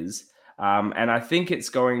one it is. And I think it's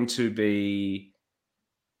going to be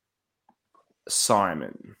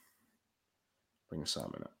Simon. Bring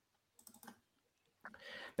Simon up.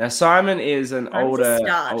 Now, Simon is an definitely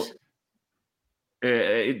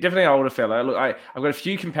an older fella. Look, I've got a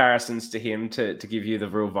few comparisons to him to give you the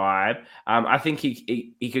real vibe. I think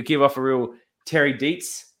he could give off a real Terry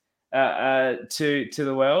Dietz to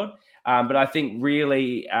the world. But I think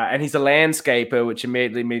really, and he's a landscaper, which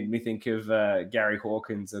immediately made me think of Gary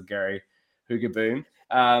Hawkins or Gary Hoogaboom,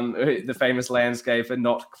 the famous landscaper,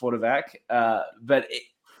 not quarterback. But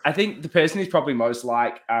I think the person he's probably most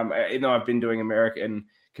like, even though I've been doing American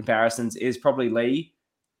comparisons, is probably Lee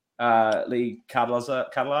Carlisle,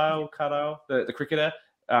 the cricketer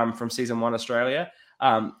from season 1 Australia.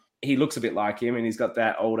 He looks a bit like him, and he's got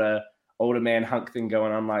that older man hunk thing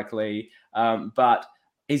going on like Lee. But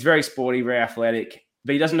he's very sporty, very athletic,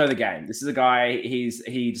 but he doesn't know the game. This is a guy, he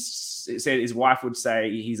said his wife would say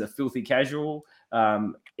he's a filthy casual.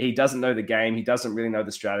 He doesn't know the game. He doesn't really know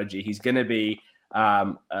the strategy. He's going to be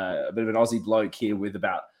a bit of an Aussie bloke here with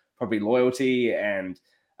about probably loyalty. And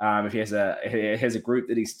if he has a group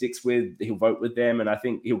that he sticks with, he'll vote with them. And I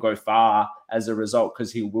think he'll go far as a result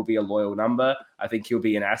because he will be a loyal number. I think he'll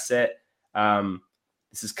be an asset.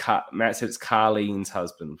 This is Matt said it's Carlene's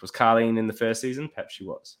husband. Was Carlene in the first season? Perhaps she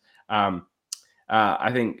was.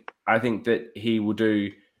 I think that he will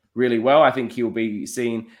do really well. I think he'll be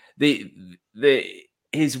seen.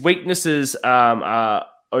 His weaknesses are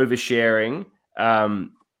oversharing,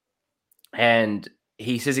 and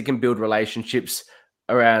he says he can build relationships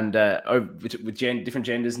around with different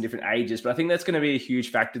genders and different ages. But I think that's going to be a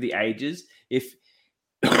huge factor. The ages, if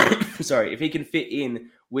he can fit in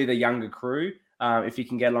with a younger crew. If he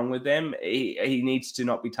can get along with them, he needs to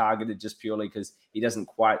not be targeted just purely because he doesn't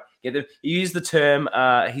quite get them. He used the term,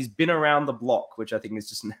 he's been around the block, which I think is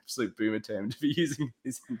just an absolute boomer term to be using in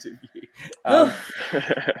this interview. But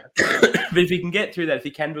if he can get through that, if he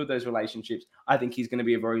can build those relationships, I think he's going to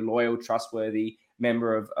be a very loyal, trustworthy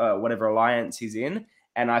member of whatever alliance he's in.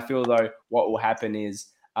 And I feel, though, what will happen is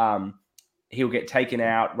he'll get taken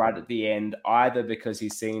out right at the end, either because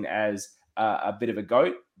he's seen as a bit of a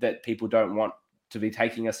goat that people don't want to be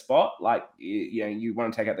taking a spot. Like, you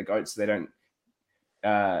want to take out the goats so they don't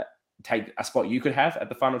take a spot you could have at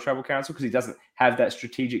the final Tribal Council because he doesn't have that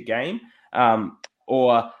strategic game.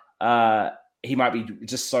 Or he might be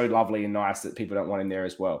just so lovely and nice that people don't want him there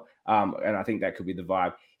as well. And I think that could be the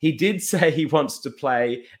vibe. He did say he wants to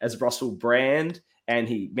play as Russell Brand, and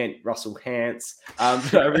he meant Russell Hance.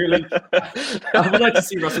 But I would like to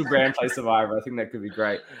see Russell Brand play Survivor. I think that could be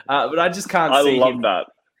great. But I just can't see him. I love that.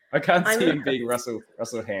 I can't see him being Russell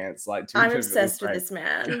Hance. I'm obsessed with this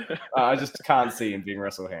man. I just can't see him being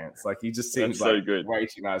Russell Hance. Like, he just seems like good. Way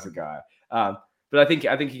too nice a guy. But I think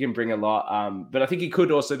he can bring a lot. But I think he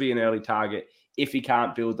could also be an early target if he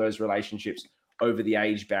can't build those relationships over the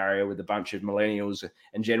age barrier with a bunch of millennials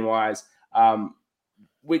and Gen Ys,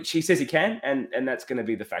 which he says he can. And that's going to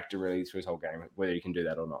be the factor really through his whole game, whether he can do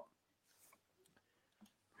that or not.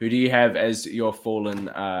 Who do you have as your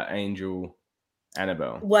fallen angel,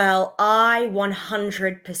 Annabelle? Well, I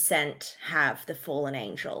 100% have the fallen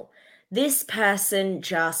angel. This person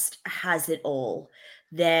just has it all.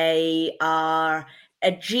 They are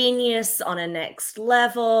a genius on a next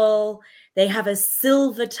level. They have a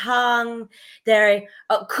silver tongue. They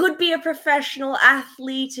could be a professional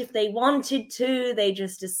athlete if they wanted to. They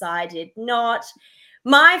just decided not.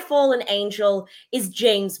 My fallen angel is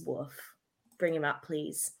James Wolfe. Bring him up,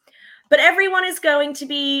 please. But everyone is going to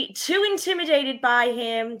be too intimidated by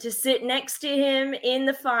him to sit next to him in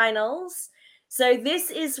the finals. So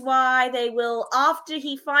this is why they will, after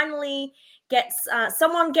he finally gets,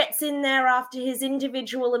 someone gets in there after his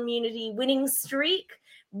individual immunity winning streak,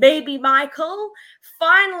 baby Michael,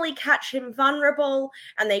 finally catch him vulnerable,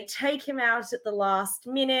 and they take him out at the last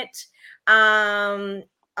minute.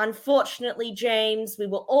 Unfortunately, James, we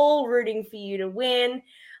were all rooting for you to win.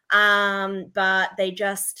 But they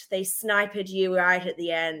sniped you right at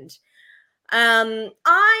the end.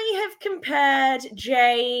 I have compared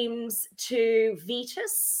James to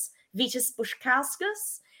Vitas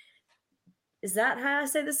Bushkauskas. Is that how I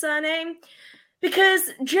say the surname?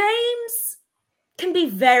 Because James can be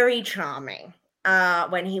very charming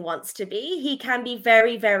when he wants to be. He can be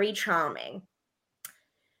very, very charming.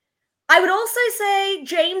 I would also say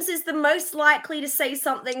James is the most likely to say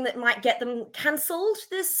something that might get them cancelled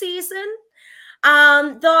this season.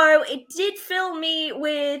 Though it did fill me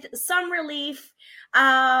with some relief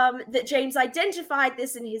that James identified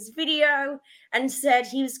this in his video and said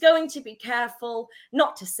he was going to be careful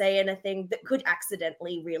not to say anything that could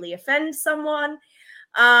accidentally really offend someone.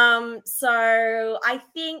 So I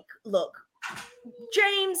think, look,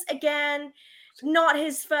 James, again, not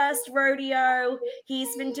his first rodeo.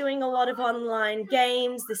 He's been doing a lot of online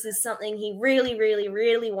games. This is something he really, really,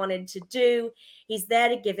 really wanted to do. He's there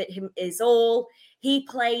to give it his all. He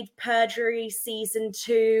played Perjury Season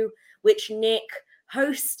 2, which Nick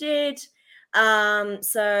hosted.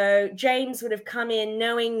 So James would have come in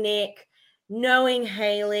knowing Nick, knowing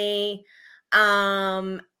Haley.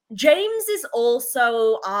 James is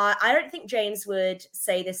also, I don't think James would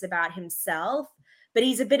say this about himself, but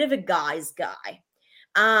he's a bit of a guy's guy.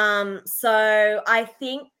 So I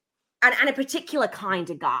think, and a particular kind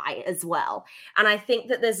of guy as well. And I think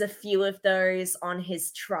that there's a few of those on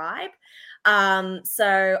his tribe.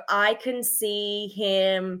 So I can see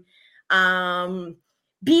him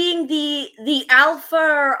being the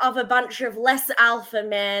alpha of a bunch of less alpha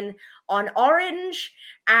men on Orange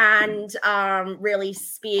and really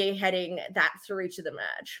spearheading that through to the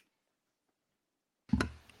merge.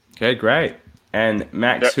 Okay, great. And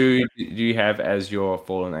Max, who do you have as your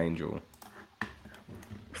fallen angel?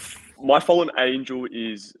 My fallen angel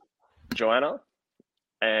is Joanna.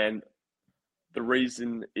 And the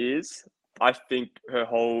reason is I think her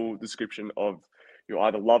whole description of you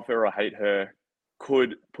either love her or hate her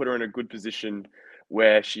could put her in a good position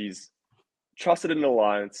where she's trusted in an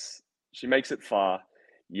alliance. She makes it far,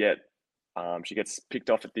 yet she gets picked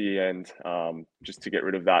off at the end just to get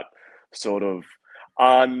rid of that sort of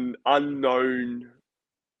unknown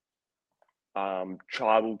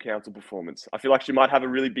tribal council performance. I feel like she might have a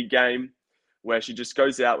really big game where she just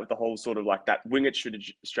goes out with the whole sort of like that wing it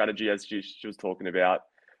strategy as she was talking about,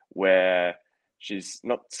 where she's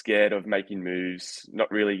not scared of making moves, not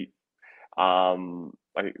really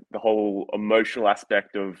like the whole emotional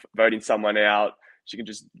aspect of voting someone out. She can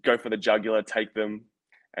just go for the jugular, take them,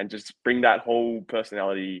 and just bring that whole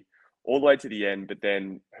personality all the way to the end. But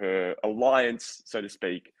then her alliance, so to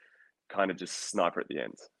speak, kind of just snipe her at the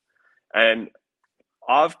end. And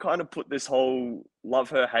I've kind of put this whole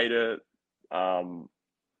love her, hate her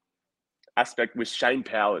aspect with Shane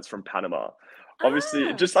Powers from Panama.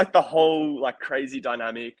 Obviously, just like the whole like crazy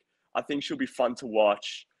dynamic. I think she'll be fun to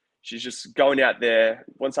watch. She's just going out there,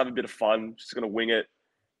 wants to have a bit of fun, just going to wing it.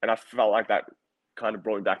 And I felt like that kind of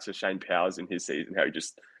brought me back to Shane Powers in his season, how he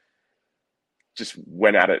just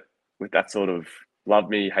went at it with that sort of love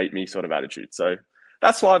me, hate me sort of attitude. So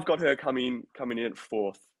that's why I've got her coming in at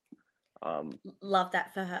fourth. Love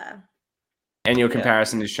that for her. And your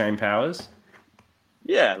comparison is Shane Powers?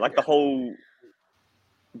 Yeah, like the whole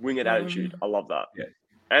wing it attitude. I love that. Yeah.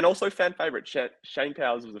 And also fan favorite. Shane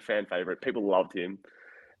Powers was a fan favorite. People loved him.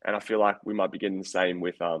 And I feel like we might be getting the same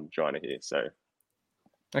with Joanna here. So,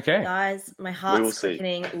 okay, guys, my heart's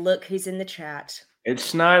quickening. Look who's in the chat. It's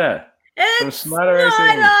Snyder. It's Snyder.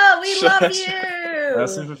 We love you. Our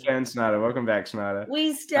super fan Snyder. Welcome back, Snyder.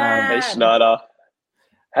 We stand. Hey, Snyder.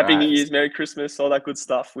 Happy New Year's, Merry Christmas, all that good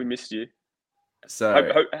stuff. We missed you.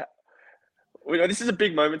 So, this is a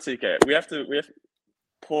big moment, CK. We have to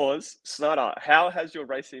pause. Snyder, how has your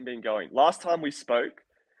racing been going? Last time we spoke,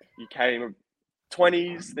 you came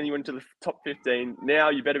 20s, then you went to the top 15. Now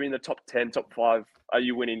you better be in the top 10, top 5. Are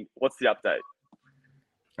you winning? What's the update?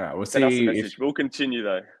 All right, we'll Send us a see. message. We'll continue,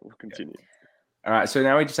 though. We'll continue. All right, so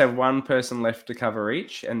now we just have one person left to cover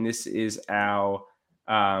each, and this is our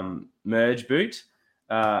merge boot.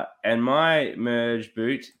 And my merge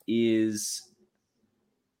boot is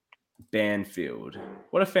Banfield.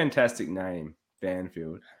 What a fantastic name,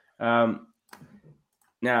 Banfield. Now,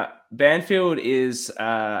 Banfield is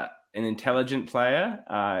an intelligent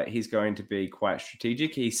player. He's going to be quite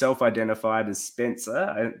strategic. He self-identified as Spencer.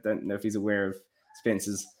 I don't know if he's aware of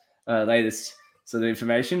Spencer's latest sort of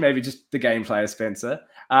information. Maybe just the game player Spencer.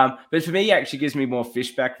 But for me, he actually gives me more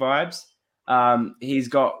Fishback vibes.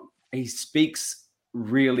 He speaks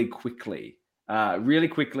really quickly.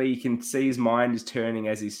 You can see his mind is turning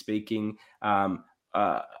as he's speaking.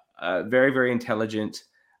 Very, very intelligent,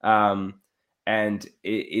 and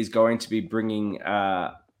is going to be bringing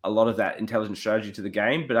a lot of that intelligent strategy to the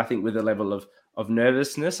game. But I think with a level of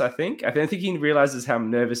nervousness, I don't think he realizes how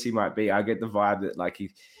nervous he might be. I get the vibe that like he.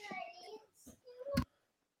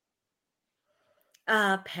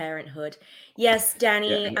 Parenthood. Yes,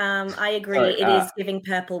 Danny. Yeah. I agree. Sorry, it is giving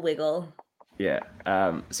purple wiggle. Yeah.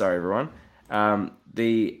 Sorry, everyone.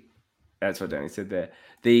 That's what Danny said there.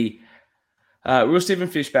 The real Stephen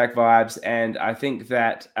Fishback vibes, and I think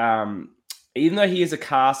that even though he is a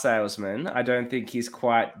car salesman, I don't think he's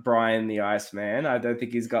quite Brian the Iceman. I don't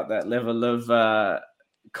think he's got that level of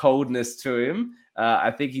coldness to him.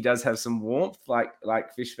 I think he does have some warmth, like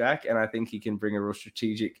Fishback, and I think he can bring a real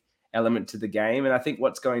strategic element to the game. And I think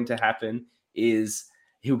what's going to happen is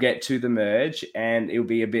he'll get to the merge, and it'll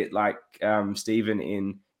be a bit like Steven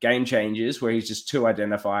in Game Changers, where he's just too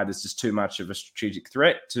identified as just too much of a strategic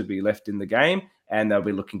threat to be left in the game, and they'll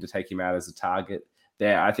be looking to take him out as a target.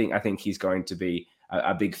 There, I think he's going to be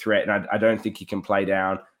a big threat, and I don't think he can play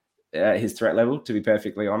down his threat level, to be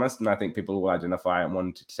perfectly honest. And I think people will identify and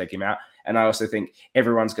want to take him out. And I also think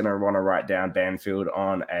everyone's going to want to write down Banfield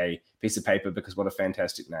on a piece of paper, because what a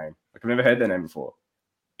fantastic name! Like, I've never heard that name before.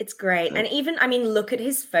 It's great. And even, I mean, look at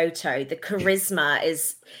his photo. The charisma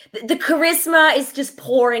is just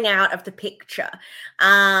pouring out of the picture.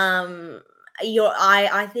 I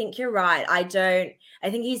think you're right. I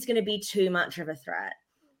think he's going to be too much of a threat.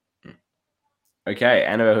 Okay,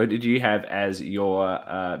 Anna, who did you have as your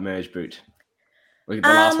merge boot? The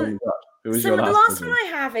last one you got. The last one I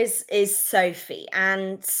have is Sophie,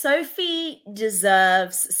 and Sophie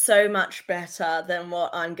deserves so much better than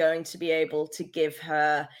what I'm going to be able to give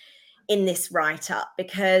her in this write-up,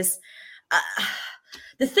 because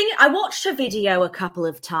I watched her video a couple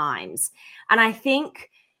of times, and I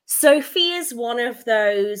think Sophie is one of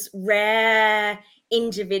those rare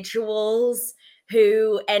individuals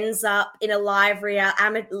who ends up in a live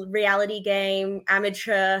reality game,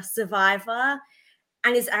 Amateur Survivor,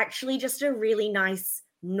 and is actually just a really nice,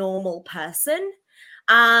 normal person.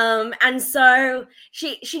 And so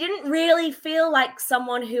she didn't really feel like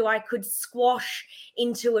someone who I could squash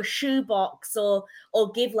into a shoebox or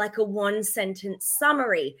give like a one-sentence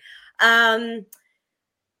summary.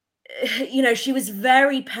 She was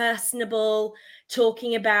very personable,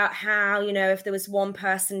 talking about how, if there was one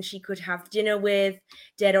person she could have dinner with,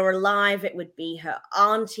 dead or alive, it would be her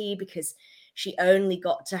auntie, because she only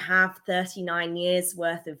got to have 39 years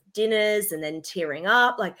worth of dinners, and then tearing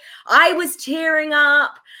up. Like, I was tearing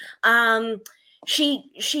up.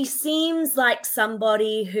 She seems like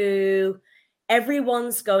somebody who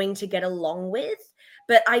everyone's going to get along with,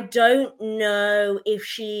 but I don't know if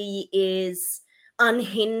she is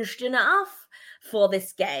unhinged enough for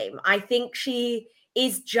this game. I think she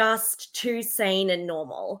is just too sane and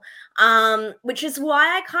normal, which is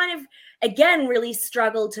why I kind of, again, really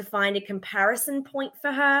struggled to find a comparison point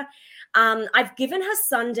for her. I've given her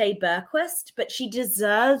Sunday Berquist, but she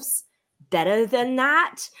deserves better than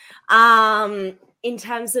that in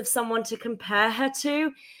terms of someone to compare her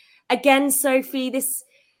to. Again, Sophie,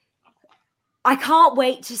 I can't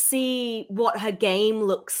wait to see what her game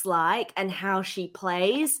looks like and how she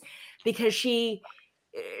plays, because she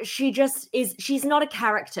just is. She's not a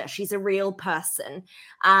character. She's a real person,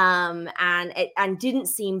 and didn't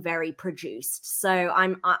seem very produced. So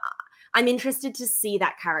I'm interested to see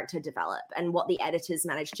that character develop and what the editors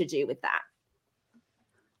managed to do with that.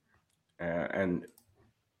 And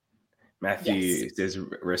Matthew says,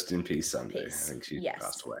 "Rest in peace, Sunday." I think she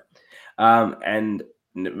passed away. And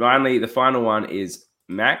finally, the final one is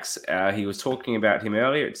Max. He was talking about him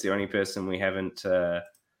earlier. It's the only person we haven't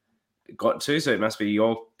got to, so it must be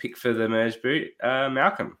your pick for the merge boot,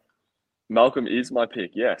 Malcolm. Malcolm is my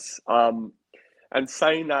pick, yes. And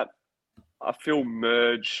saying that, I feel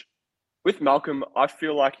merge with Malcolm. I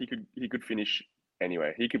feel like he could finish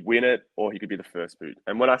anywhere. He could win it, or he could be the first boot.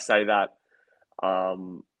 And when I say that,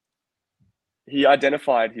 he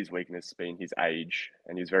identified his weakness being his age,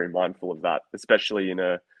 and he's very mindful of that, especially in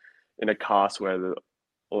a cast where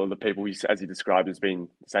all of the people as he described as being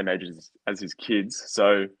the same age as his kids.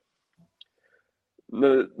 So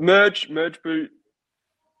the merge boot,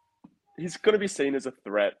 he's going to be seen as a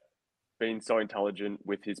threat, being so intelligent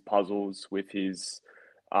with his puzzles, with his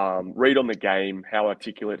read on the game, how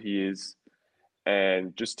articulate he is,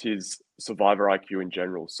 and just his survivor IQ in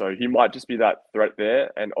general. So he might just be that threat there,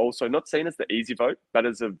 and also not seen as the easy vote, but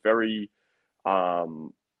as a very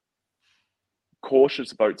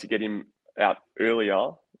cautious vote to get him out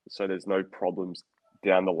earlier, so there's no problems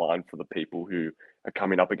down the line for the people who are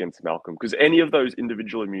coming up against Malcolm. Because any of those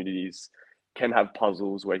individual immunities can have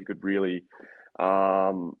puzzles where he could really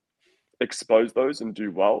expose those and do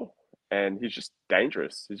well. And he's just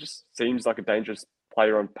dangerous. He just seems like a dangerous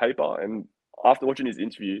player on paper. And after watching his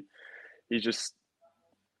interview, he has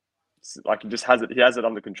it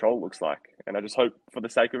under control, it looks like. And I just hope for the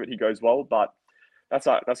sake of it, he goes well. But that's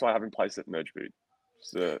why I have him placed at merge boot.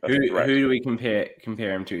 So who do we compare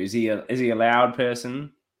him to? Is he a loud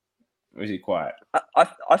person, or is he quiet?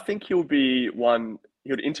 I think he'll be one. He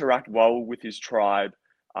would interact well with his tribe,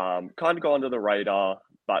 kind of go under the radar,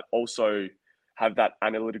 but also have that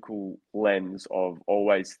analytical lens of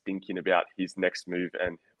always thinking about his next move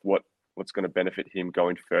and what's going to benefit him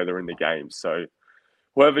going further in the game. So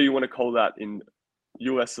whoever you want to call that in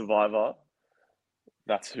US Survivor,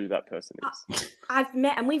 that's who that person is.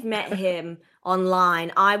 We've met him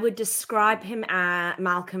online. I would describe him,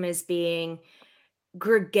 Malcolm, as being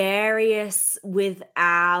gregarious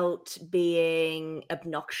without being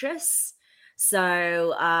obnoxious.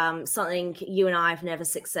 So something you and I have never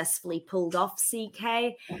successfully pulled off,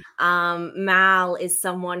 CK. Mal is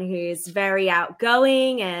someone who's very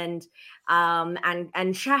outgoing and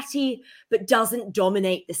chatty, but doesn't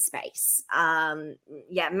dominate the space.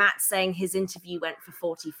 Matt's saying his interview went for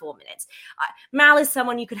 44 minutes. Mal is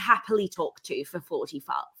someone you could happily talk to for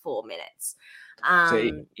 44 minutes.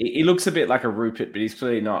 So he looks a bit like a Rupert, but he's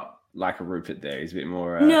clearly not like a Rupert there. He's a bit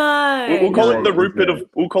more... no. We'll call him the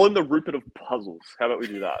Rupert of puzzles. How about we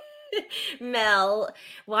do that? Mel,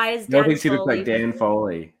 why is Dan thinks he looks like Dan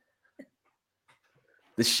Foley.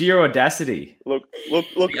 The sheer audacity. Look.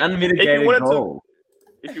 The unmitigated goal.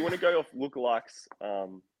 If you want to go off lookalikes,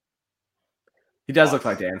 he does look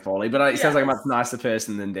like Dan Foley, but he sounds like a much nicer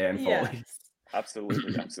person than Dan Foley.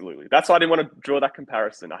 Absolutely. That's why I didn't want to draw that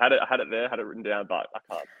comparison. I had it there, had it written down, but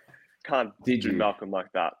I can't do Malcolm like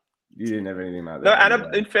that. You didn't have anything like that. No,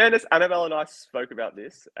 in fairness, Annabelle and I spoke about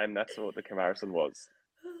this, and that's what the comparison was.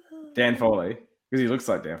 Dan Foley, because he looks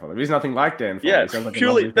like Dan Foley. But he's nothing like Dan Foley. Yeah, like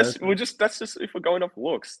purely. That's just if we're going off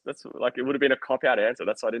looks. That's like it would have been a cop-out answer.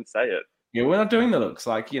 That's why I didn't say it. Yeah, we're not doing the looks.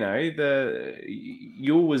 Like the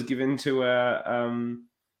Yule was given to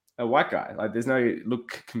a white guy. Like there's no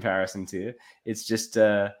look comparisons here. It's just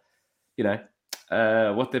what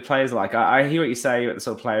the players are like. I hear what you say about the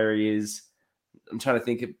sort of player he is. I'm trying to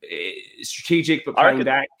think of strategic, but playing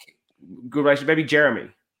back. Good relationship. Maybe Jeremy.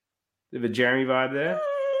 Bit of a Jeremy vibe there.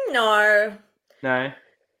 No.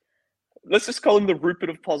 Let's just call him the Rupert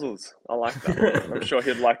of puzzles. I like that. I'm sure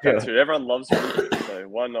he'd like that too. Everyone loves Rupert, so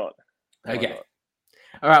why not? Okay.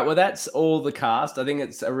 All right. Well, that's all the cast. I think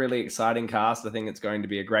it's a really exciting cast. I think it's going to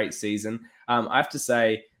be a great season. I have to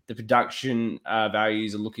say the production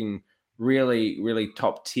values are looking really, really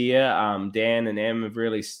top tier. Dan and Em have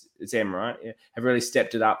really, it's Em, right? Yeah, have really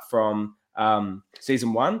stepped it up from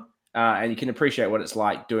season 1. And you can appreciate what it's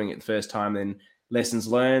like doing it the first time, then lessons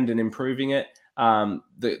learned and improving it. And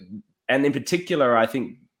in particular, I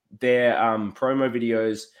think their promo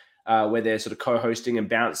videos where they're sort of co-hosting and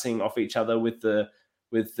bouncing off each other with the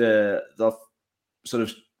sort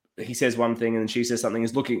of, he says one thing and then she says something,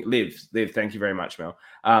 is looking, Liv, thank you very much, Mel,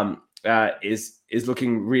 is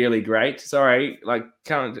looking really great. Sorry, like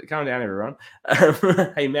calm down, everyone.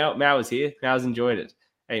 Hey, Mal is here. Mal's enjoyed it.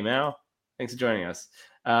 Hey, Mal, thanks for joining us.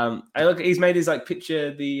 He's made his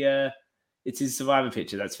picture, it's his Survivor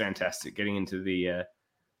picture. That's fantastic. Getting into the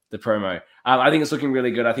promo. I think it's looking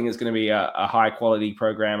really good. I think it's going to be a high quality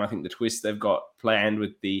program. I think the twist they've got planned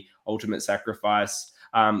with the ultimate sacrifice,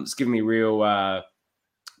 it's giving me real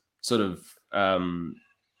sort of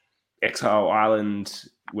Exile Island,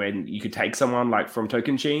 when you could take someone like from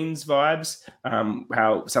Tocantins vibes,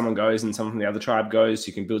 how someone goes and someone from the other tribe goes.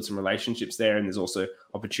 You can build some relationships there, and there's also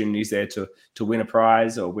opportunities there to win a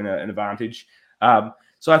prize or win an advantage.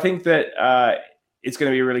 So I think that it's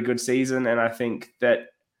going to be a really good season, and I think that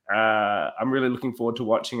I'm really looking forward to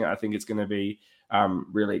watching it. I think it's going to be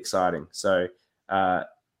really exciting. So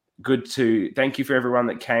good to thank you for everyone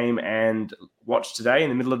that came and watched today in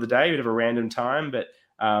the middle of the day, a bit of a random time, but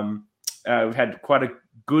we've had quite a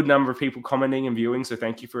good number of people commenting and viewing. So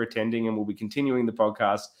thank you for attending, and we'll be continuing the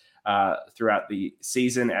podcast throughout the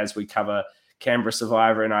season as we cover Canberra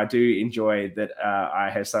Survivor. And I do enjoy that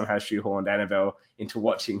I have somehow shoehorned Annabelle into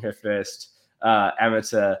watching her first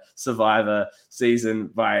amateur Survivor season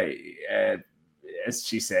by, as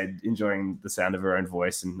she said, enjoying the sound of her own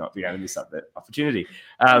voice and not being able to miss up that opportunity.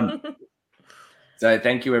 So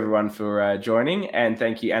thank you, everyone, for joining. And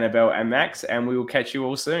thank you, Annabelle and Max. And we will catch you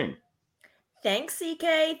all soon. Thanks,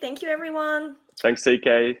 CK. Thank you, everyone. Thanks,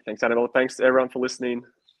 CK. Thanks, Annabelle. Thanks, everyone, for listening.